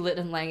the AP Lit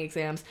and Lang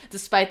exams,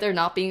 despite there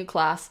not being a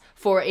class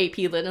for AP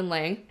Lit and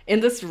Lang, in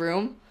this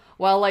room,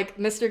 while, like,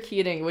 Mr.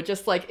 Keating would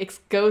just, like,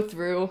 go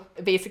through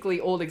basically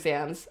old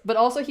exams. But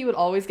also he would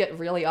always get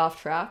really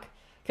off track,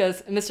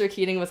 because Mr.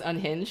 Keating was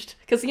unhinged.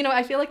 Because,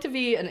 I feel like to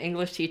be an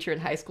English teacher in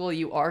high school,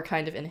 you are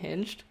kind of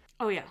unhinged.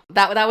 Oh, yeah.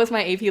 That was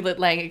my AP Lit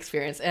Lang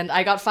experience, and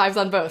I got 5s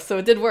on both, so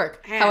it did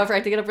work. Yeah. However, I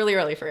had to get up really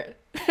early for it.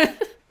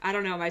 I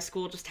don't know, my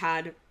school just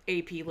had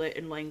AP Lit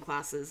and Lang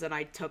classes, and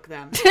I took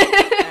them.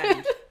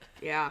 And,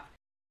 yeah.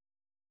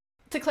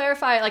 To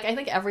clarify, like, I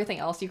think everything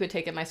else you could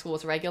take at my school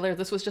was regular.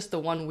 This was just the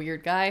one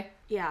weird guy.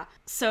 Yeah.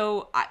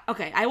 So,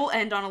 I will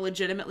end on a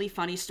legitimately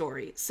funny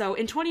story. So,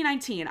 in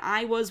 2019,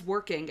 I was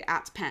working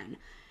at Penn,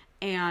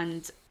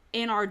 and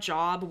in our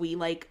job, we,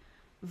 like,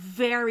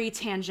 very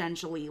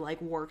tangentially, like,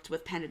 worked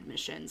with Penn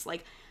admissions.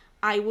 Like,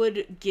 I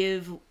would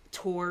give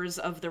tours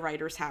of the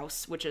writer's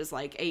house, which is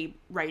like a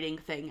writing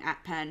thing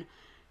at Penn,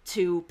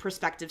 to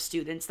prospective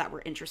students that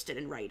were interested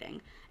in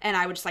writing. And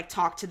I would just like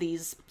talk to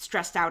these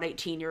stressed out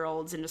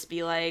 18-year-olds and just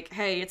be like,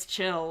 hey, it's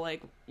chill,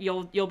 like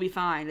you'll be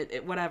fine,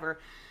 whatever.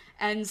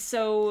 And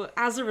so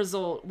as a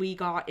result, we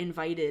got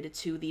invited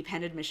to the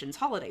Penn admissions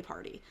holiday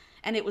party.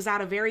 And it was at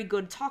a very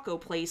good taco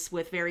place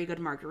with very good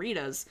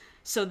margaritas.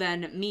 So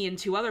then me and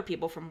 2 other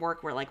people from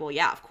work were like, well,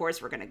 yeah, of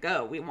course we're gonna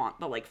go. We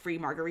want the like free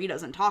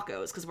margaritas and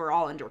tacos because we're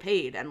all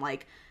underpaid and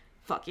like,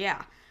 fuck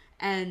yeah.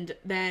 And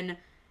then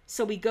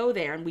so we go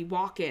there and we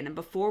walk in, and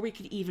before we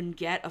could even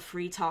get a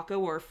free taco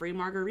or a free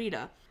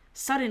margarita,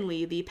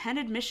 suddenly the Penn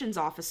admissions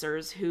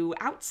officers, who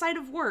outside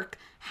of work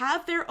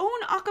have their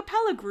own a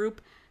cappella group,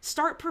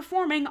 start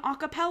performing a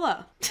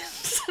cappella.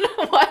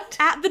 What?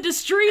 At the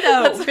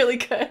Distrito. That's really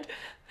good.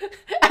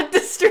 At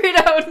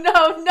Distrito.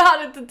 No,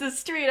 not at the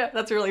Distrito.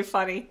 That's really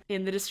funny.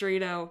 In the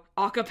Distrito.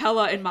 A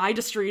cappella in my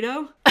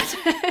Distrito.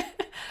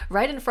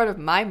 Right in front of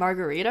my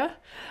margarita.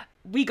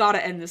 We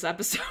gotta end this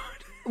episode.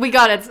 We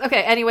got it.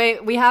 Okay, anyway,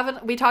 we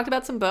talked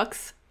about some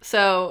books.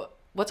 So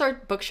what's our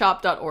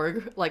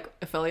bookshop.org like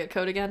affiliate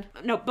code again?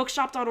 No,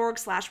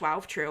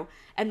 bookshop.org/wowoftrue.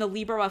 And the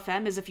Libro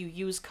FM is if you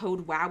use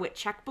code WOW at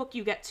checkbook,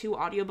 you get 2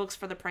 audiobooks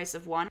for the price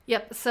of 1.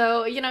 Yep.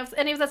 So, if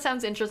any of that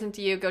sounds interesting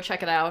to you, go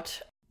check it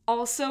out.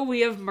 Also,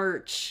 we have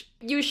merch.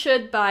 You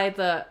should buy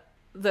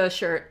the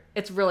shirt.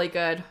 It's really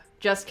good.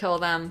 Just kill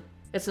them.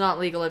 It's not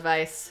legal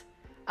advice.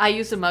 I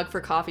use a mug for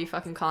coffee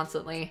fucking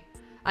constantly.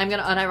 I'm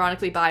gonna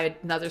unironically buy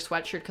another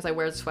sweatshirt because I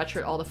wear the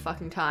sweatshirt all the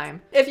fucking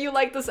time. If you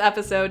like this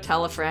episode,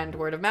 tell a friend.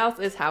 Word of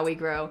mouth is how we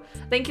grow.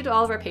 Thank you to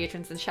all of our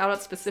patrons, and shout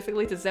out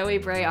specifically to Zoe,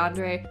 Bray,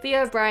 Andre,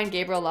 Thea, Brian,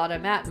 Gabriel, Lotta,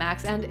 Matt,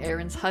 Max, and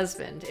Aaron's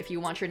husband. If you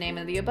want your name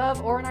in the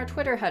above or in our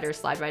Twitter header,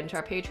 slide right into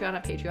our Patreon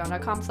at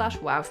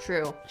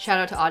patreon.com/wowtrue. Shout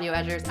out to audio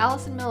editors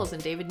Allison Mills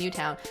and David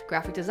Newtown,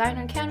 graphic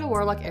designer and Canva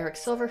Warlock Eric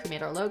Silver, who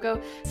made our logo,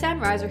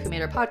 Sam Rizer, who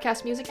made our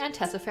podcast music, and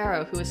Tessa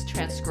Farrow, who is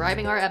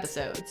transcribing our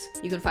episodes.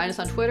 You can find us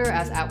on Twitter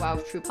as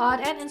 @wowtrue_pod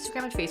and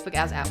Instagram and Facebook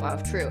as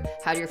 @wowoftrue.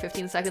 How do your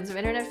 15 seconds of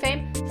internet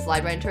fame?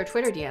 Slide right into our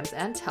Twitter DMs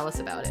and tell us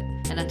about it.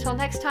 And until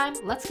next time,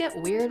 let's get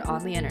weird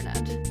on the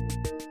internet.